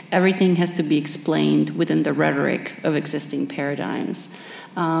 Everything has to be explained within the rhetoric of existing paradigms."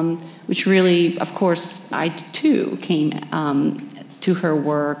 Which really, of course, I too came to her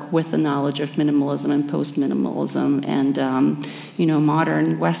work with the knowledge of minimalism and post-minimalism and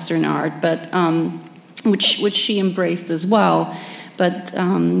modern Western art, but which she embraced as well. But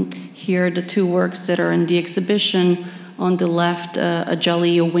here are the two works that are in the exhibition. On the left, a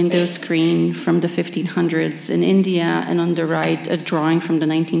Jalli window screen from the 1500s in India, and on the right, a drawing from the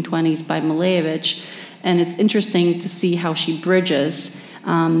 1920s by Malevich. And it's interesting to see how she bridges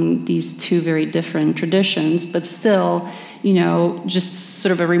these two very different traditions, but still, just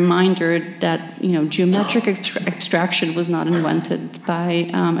sort of a reminder that, geometric abstraction was not invented by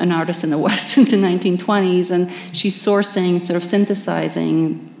an artist in the West in the 1920s, and she's sourcing, sort of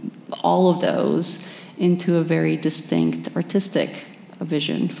synthesizing all of those into a very distinct artistic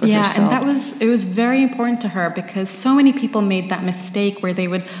vision for herself. Yeah, and it was very important to her, because so many people made that mistake where they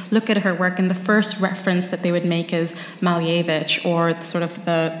would look at her work and the first reference that they would make is Malevich or sort of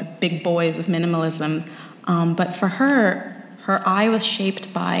the big boys of minimalism. But for her eye was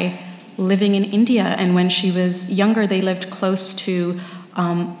shaped by living in India, and when she was younger, they lived close to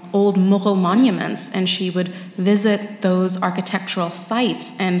old Mughal monuments, and she would visit those architectural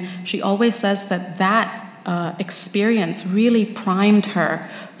sites, and she always says that experience really primed her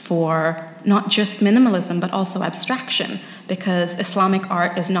for not just minimalism, but also abstraction, because Islamic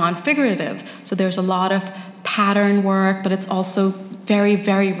art is non-figurative, so there's a lot of pattern work, but it's also very,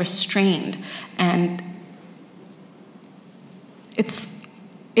 very restrained, and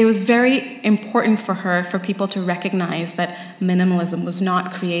it was very important for her, for people to recognize that minimalism was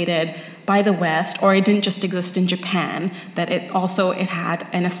not created by the West, or it didn't just exist in Japan, that it had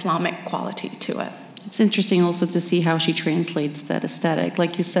an Islamic quality to it. It's interesting also to see how she translates that aesthetic.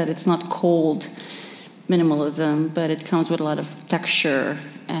 Like you said, it's not cold minimalism, but it comes with a lot of texture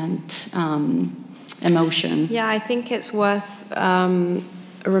and emotion. Yeah, I think it's worth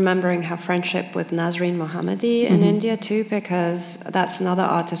remembering her friendship with Nazreen Mohammadi in India too, because that's another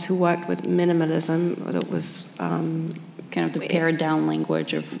artist who worked with minimalism that was kind of the pared down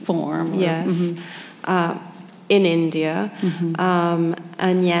language of form. Yes, in India,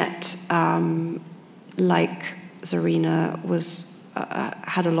 and yet, like Zarina,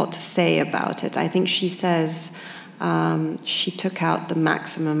 had a lot to say about it. I think she says she took out the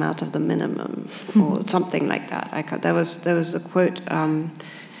maximum out of the minimum, or something like that. There was a quote.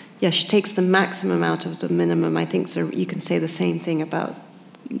 She takes the maximum out of the minimum. I think you can say the same thing about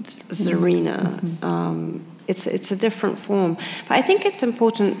Zarina. It's a different form, but I think it's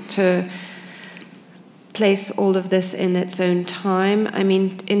important to place all of this in its own time. I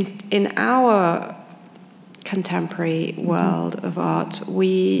mean, in our contemporary world of art,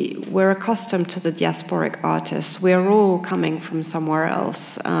 we're accustomed to the diasporic artists. We're all coming from somewhere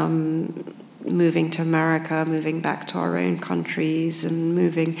else, moving to America, moving back to our own countries, and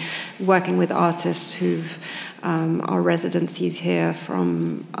working with artists who've our residencies here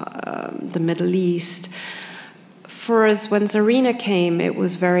from the Middle East. For us, when Zarina came, it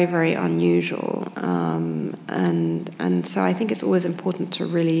was very, very unusual, and so I think it's always important to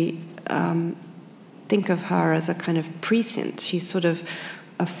really think of her as a kind of prescient. She's sort of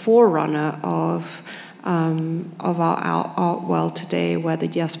a forerunner of our art world today, where the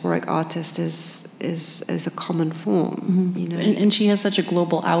diasporic artist is a common form. And she has such a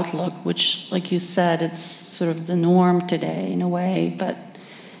global outlook, which, like you said, it's sort of the norm today in a way, but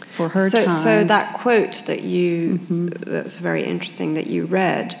for her time. So that quote that that's very interesting that you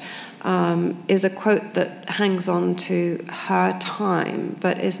read, is a quote that hangs on to her time,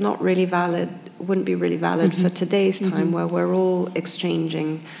 but is not really valid, wouldn't be really valid for today's time, where we're all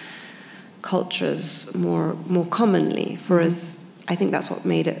exchanging cultures more commonly. For us, I think that's what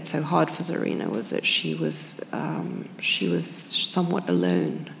made it so hard for Zarina, was that she was somewhat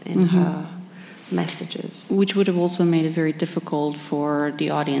alone in her messages. Which would have also made it very difficult for the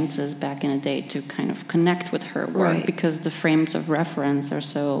audiences back in the day to kind of connect with her work, because the frames of reference are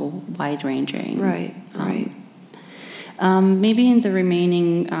so wide-ranging. Right. Maybe in the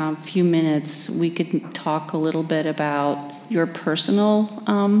remaining few minutes, we could talk a little bit about your personal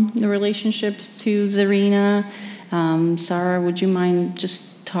relationships to Zarina. Sarah, would you mind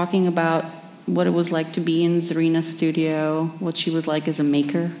just talking about what it was like to be in Zarina's studio, what she was like as a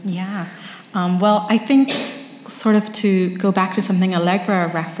maker? Yeah. Well, I think sort of to go back to something Allegra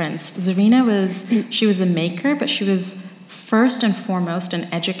referenced, Zarina was a maker, but she was first and foremost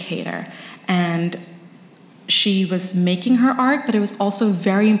an educator. And she was making her art, but it was also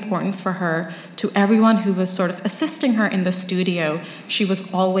very important for her to everyone who was sort of assisting her in the studio. She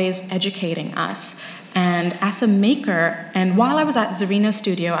was always educating us. And as a maker, and while I was at Zarina's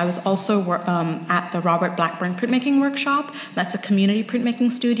studio, I was also at the Robert Blackburn printmaking workshop. That's a community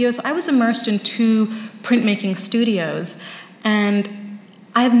printmaking studio. So I was immersed in 2 printmaking studios. And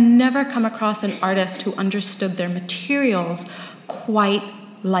I have never come across an artist who understood their materials quite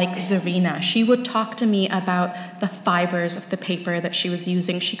like Zarina. She would talk to me about the fibers of the paper that she was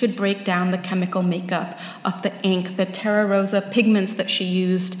using. She could break down the chemical makeup of the ink, the terra rosa pigments that she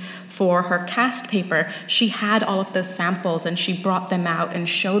used for her cast paper. She had all of those samples and she brought them out and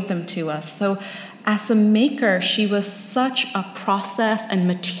showed them to us. So as a maker, she was such a process and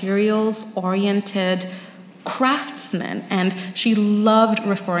materials-oriented craftsman, and she loved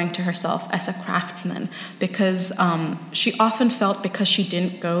referring to herself as a craftsman because she often felt, because she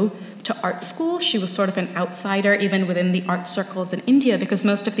didn't go to art school, she was sort of an outsider even within the art circles in India, because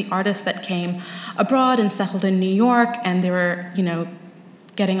most of the artists that came abroad and settled in New York and they were,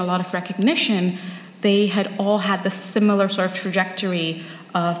 getting a lot of recognition, they had all had the similar sort of trajectory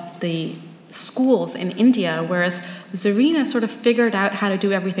of the schools in India, whereas Zarina sort of figured out how to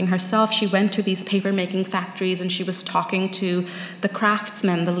do everything herself. She went to these paper-making factories and she was talking to the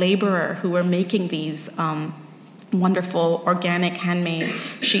craftsmen, the laborer who were making these wonderful organic handmade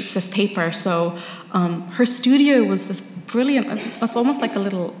sheets of paper. So her studio was this brilliant, it's almost like a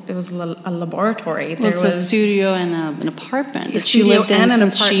laboratory. It's a studio and an apartment that she lived in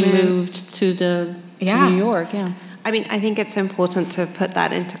since she moved to New York. I mean, I think it's important to put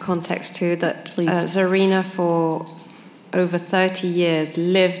that into context too, that Zarina for over 30 years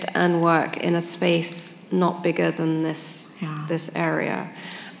lived and worked in a space not bigger than this area.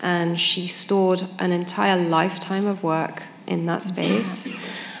 And she stored an entire lifetime of work in that space.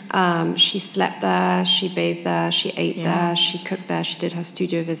 She slept there, she bathed there, she ate there, she cooked there, she did her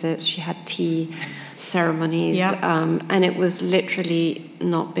studio visits, she had tea ceremonies, and it was literally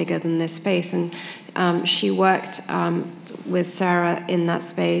not bigger than this space. And she worked with Sarah in that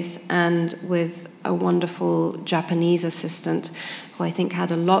space and with a wonderful Japanese assistant who I think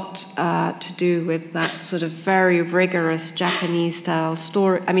had a lot to do with that sort of very rigorous Japanese-style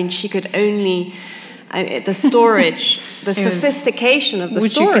story. I mean, she could only... the storage, the sophistication of the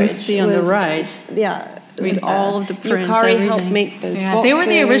which storage. Which you can see on the right. With all of the prints, Yukari helped make those boxes. They were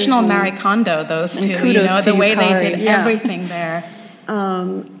the original Marie Kondo, those two. The way they did everything there.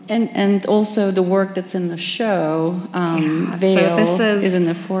 And also the work that's in the show, Veil, so is in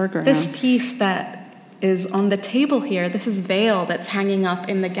the foreground. This piece that is on the table here, this is Veil that's hanging up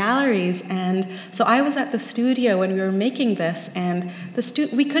in the galleries. And so I was at the studio when we were making this, and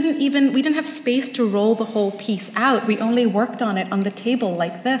we didn't have space to roll the whole piece out. We only worked on it on the table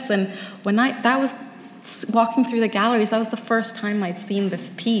like this. And when that was walking through the galleries, that was the first time I'd seen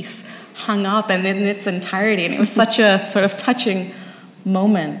this piece hung up and in its entirety. And it was such a sort of touching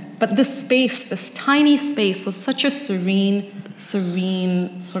moment. But this tiny space was such a serene,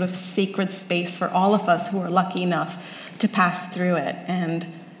 sort of sacred space for all of us who were lucky enough to pass through it. And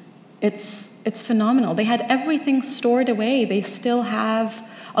it's phenomenal. They had everything stored away. They still have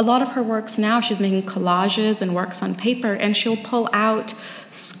a lot of her works now. She's making collages and works on paper, and she'll pull out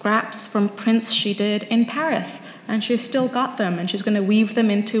scraps from prints she did in Paris, and she's still got them, and she's going to weave them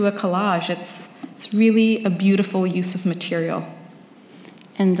into a collage. It's really a beautiful use of material.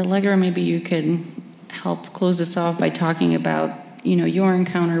 And Allegra, maybe you could help close this off by talking about, your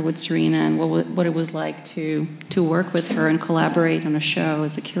encounter with Zarina and what it was like to work with her and collaborate on a show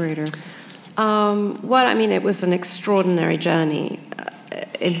as a curator. Well, I mean, it was an extraordinary journey.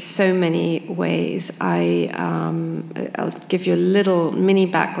 in so many ways. I'll give you a little mini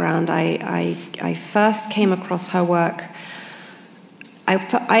background. I first came across her work.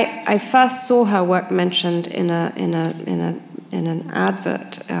 I first saw her work mentioned in an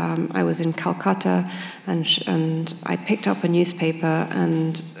advert. I was in Calcutta, and I picked up a newspaper,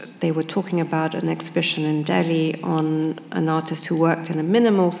 and they were talking about an exhibition in Delhi on an artist who worked in a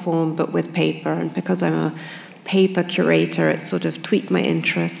minimal form but with paper. And because I'm a paper curator, it sort of tweaked my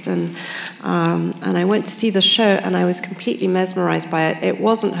interest, and I went to see the show, and I was completely mesmerized by it. It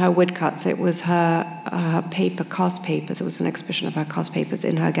wasn't her woodcuts; it was her paper cast papers. It was an exhibition of her cast papers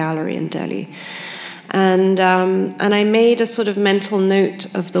in her gallery in Delhi. And I made a sort of mental note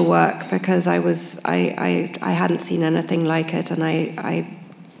of the work because I hadn't seen anything like it, and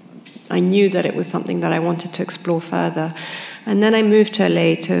I knew that it was something that I wanted to explore further. And then I moved to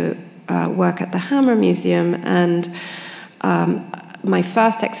LA to work at the Hammer Museum, and my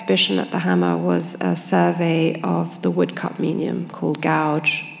first exhibition at the Hammer was a survey of the woodcut medium called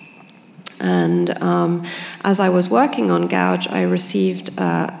Gouge. And as I was working on Gouge, I received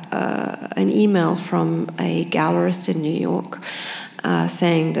an email from a gallerist in New York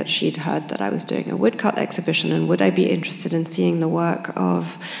saying that she'd heard that I was doing a woodcut exhibition, and would I be interested in seeing the work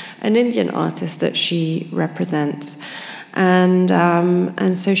of an Indian artist that she represents. And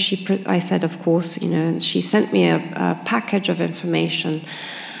so I said, of course, and she sent me a package of information.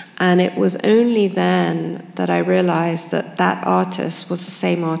 And it was only then that I realized that that artist was the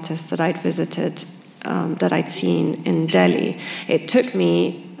same artist that I'd visited, that I'd seen in Delhi. It took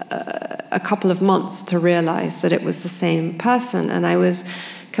me a couple of months to realize that it was the same person, and I was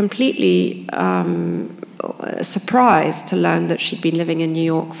completely surprised to learn that she'd been living in New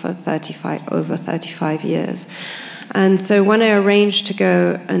York for over 35 years. And so when I arranged to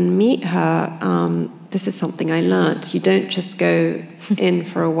go and meet her, this is something I learned. You don't just go in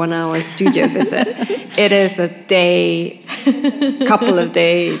for a 1-hour studio visit. It is a couple of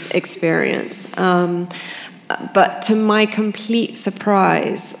days experience. But to my complete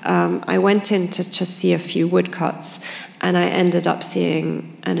surprise, I went in to just see a few woodcuts, and I ended up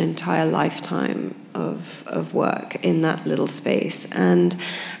seeing an entire lifetime of work in that little space. And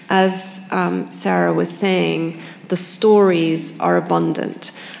as Sarah was saying, the stories are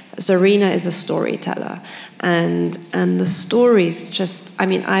abundant. Zarina is a storyteller, and the stories just,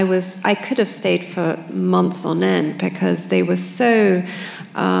 I could have stayed for months on end because they were so,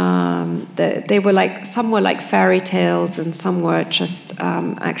 they were like, some were like fairy tales, and some were just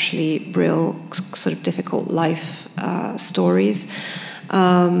actually real sort of difficult life stories.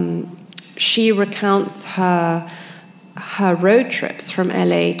 She recounts her road trips from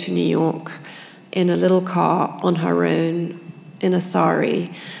LA to New York in a little car on her own in a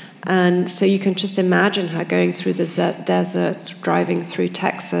sari. And so you can just imagine her going through the desert, driving through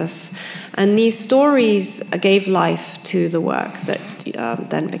Texas. And these stories gave life to the work that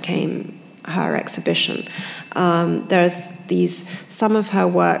then became her exhibition. There's some of her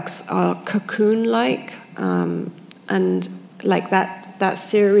works are cocoon-like, and like that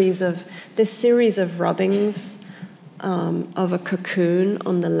series of rubbings of a cocoon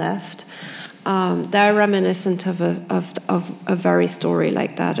on the left. They're reminiscent of a very story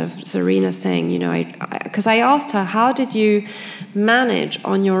like that, of Zarina saying, because I asked her, how did you manage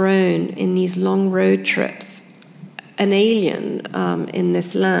on your own in these long road trips, an alien in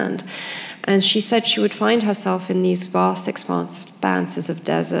this land? And she said she would find herself in these vast expanses of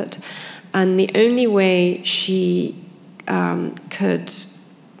desert, and the only way she could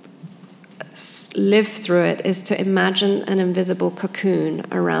live through it is to imagine an invisible cocoon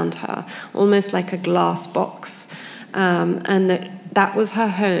around her, almost like a glass box, and that was her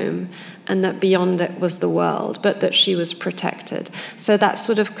home, and that beyond it was the world, but that she was protected. So that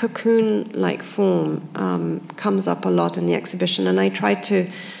sort of cocoon-like form comes up a lot in the exhibition, and I try to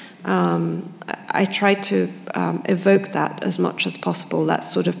evoke that as much as possible, that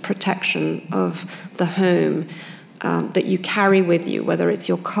sort of protection of the home that you carry with you, whether it's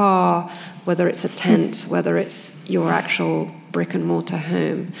your car, whether it's a tent, whether it's your actual brick-and-mortar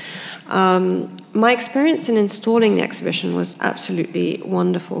home. My experience in installing the exhibition was absolutely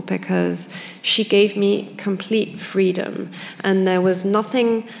wonderful because she gave me complete freedom, and there was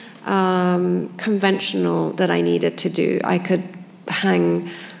nothing conventional that I needed to do. I could hang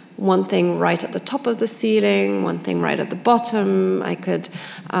one thing right at the top of the ceiling, one thing right at the bottom. I could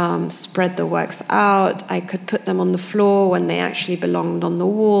spread the works out. I could put them on the floor when they actually belonged on the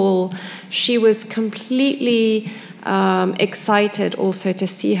wall. She was completely excited also to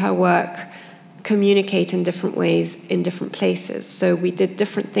see her work communicate in different ways in different places. So we did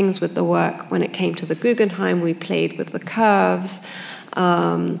different things with the work. When it came to the Guggenheim, we played with the curves.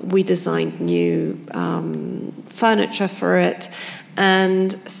 We designed new furniture for it.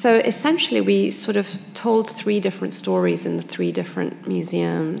 And so essentially we sort of told 3 different stories in the 3 different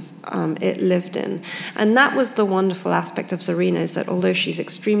museums it lived in. And that was the wonderful aspect of Zarina, is that although she's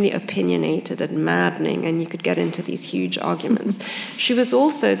extremely opinionated and maddening, and you could get into these huge arguments, she was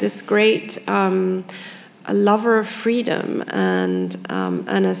also this great a lover of freedom and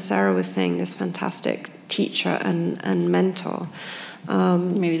as Sarah was saying, this fantastic teacher and mentor.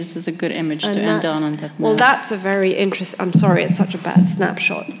 Maybe this is a good image to end on that. Well, that's a very interesting. I'm sorry, it's such a bad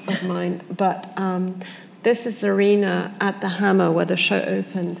snapshot of mine, but this is Zarina at the Hammer where the show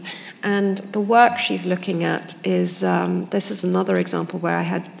opened, and the work she's looking at is. This is another example where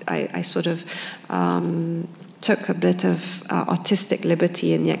I sort of took a bit of artistic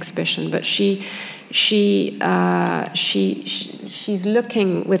liberty in the exhibition, but she's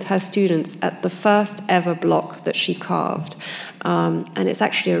looking with her students at the first ever block that she carved. And it's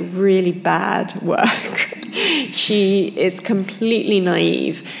actually a really bad work. She is completely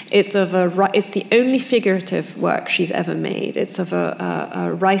naive. It's the only figurative work she's ever made. It's of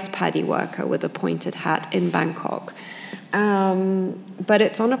a rice paddy worker with a pointed hat in Bangkok. But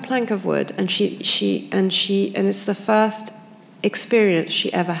it's on a plank of wood, and it's the first experience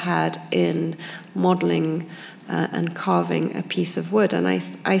she ever had in modeling and carving a piece of wood. And I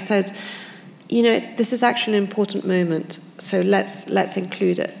said, this is actually an important moment, so let's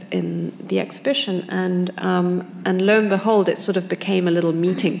include it in the exhibition. And lo and behold, it sort of became a little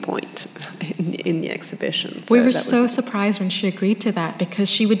meeting point in the exhibition. So we were so surprised when she agreed to that, because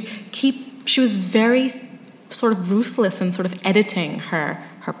she was very sort of ruthless in sort of editing her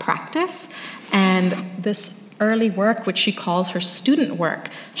practice, and this early work, which she calls her student work,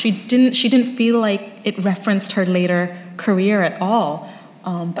 she didn't feel like it referenced her later career at all.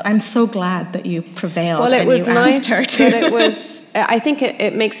 But I'm so glad that you prevailed. Well, it was nice that it was. I think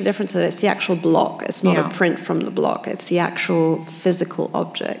it makes a difference that it's the actual block. It's not a print from the block. It's the actual physical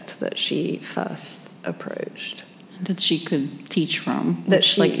object that she first approached. That she could teach from,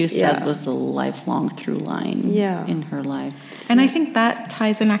 which, like you said, was the lifelong through line in her life. And I think that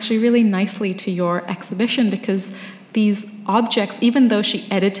ties in actually really nicely to your exhibition, because these objects, even though she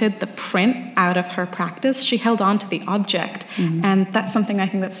edited the print out of her practice, she held on to the object. Mm-hmm. And that's something I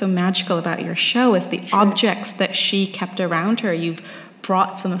think that's so magical about your show, is the objects that she kept around her. You've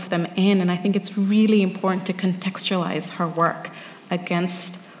brought some of them in, and I think it's really important to contextualize her work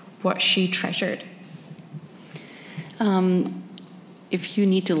against what she treasured. If you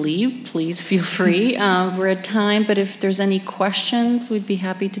need to leave, please feel free. We're at time, but if there's any questions, we'd be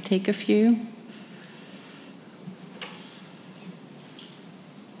happy to take a few.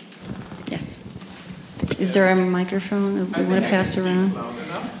 Yes. Is there a microphone you want to pass around?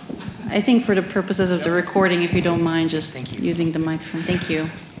 I think for the purposes of the recording, if you don't mind just using the microphone. Thank you.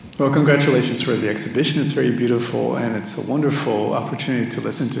 Well, congratulations for the exhibition. It's very beautiful, and it's a wonderful opportunity to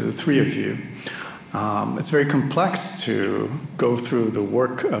listen to the 3 of you. It's very complex to go through the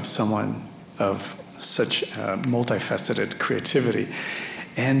work of someone of such multifaceted creativity.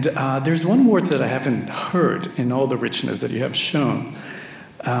 And there's one word that I haven't heard in all the richness that you have shown,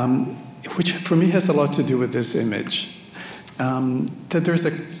 which for me has a lot to do with this image, that there's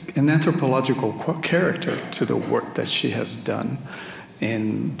an anthropological character to the work that she has done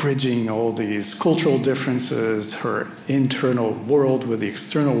in bridging all these cultural differences, her internal world with the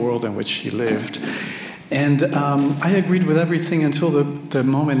external world in which she lived. And I agreed with everything until the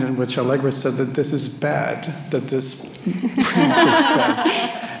moment in which Allegra said that this is bad, that this print is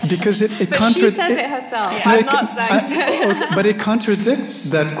bad. Because it But she says it herself. Yeah. I'm not like... But it contradicts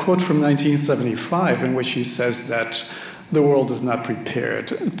that quote from 1975 in which she says that the world is not prepared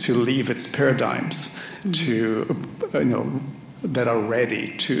to leave its paradigms to, that are ready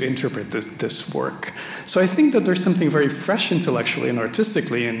to interpret this work. So I think that there's something very fresh intellectually and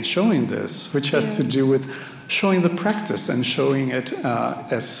artistically in showing this, which has to do with showing the practice and showing it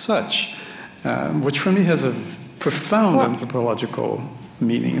as such, which for me has a profound anthropological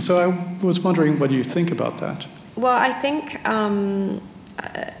meaning. So I was wondering, what do you think about that? Well, I think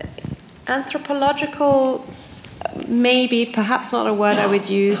anthropological, maybe, perhaps not a word I would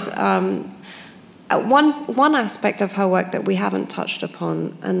use. One aspect of her work that we haven't touched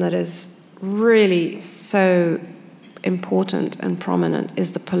upon, and that is really so important and prominent,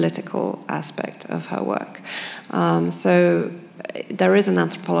 is the political aspect of her work. So there is an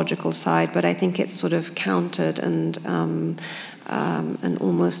anthropological side, but I think it's sort of countered and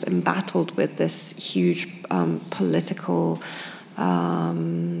almost embattled with this huge political.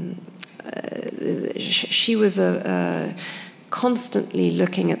 She was constantly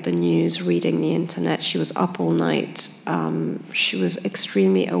looking at the news, reading the internet. She was up all night. She was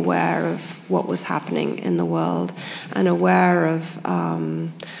extremely aware of what was happening in the world and aware of...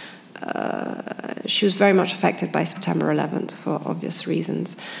 she was very much affected by September 11th for obvious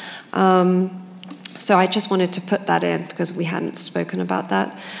reasons. So I just wanted to put that in because we hadn't spoken about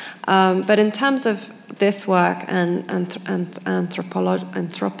that. But in terms of this work and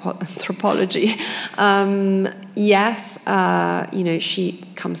anthropology, yes, she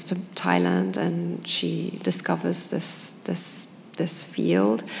comes to Thailand and she discovers this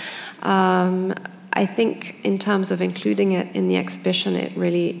field. I think in terms of including it in the exhibition, it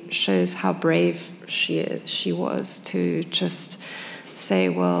really shows how brave she was to just say,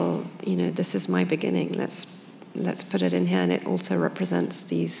 well, this is my beginning. Let's put it in here, and it also represents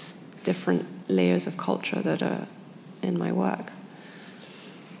these different layers of culture that are in my work.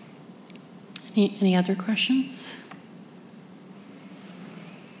 Any other questions?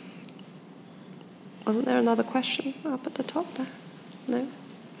 Wasn't there another question up at the top there? No?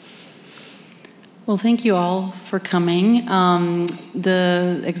 Well, thank you all for coming.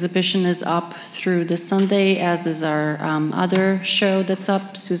 The exhibition is up through this Sunday, as is our other show that's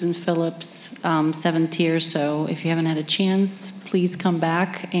up, Susan Phillips' Seven Tears. So if you haven't had a chance, please come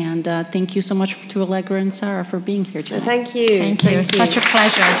back. And thank you so much to Allegra and Sarah for being here today. Thank you. Thank you. Such a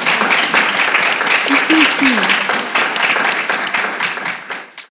pleasure.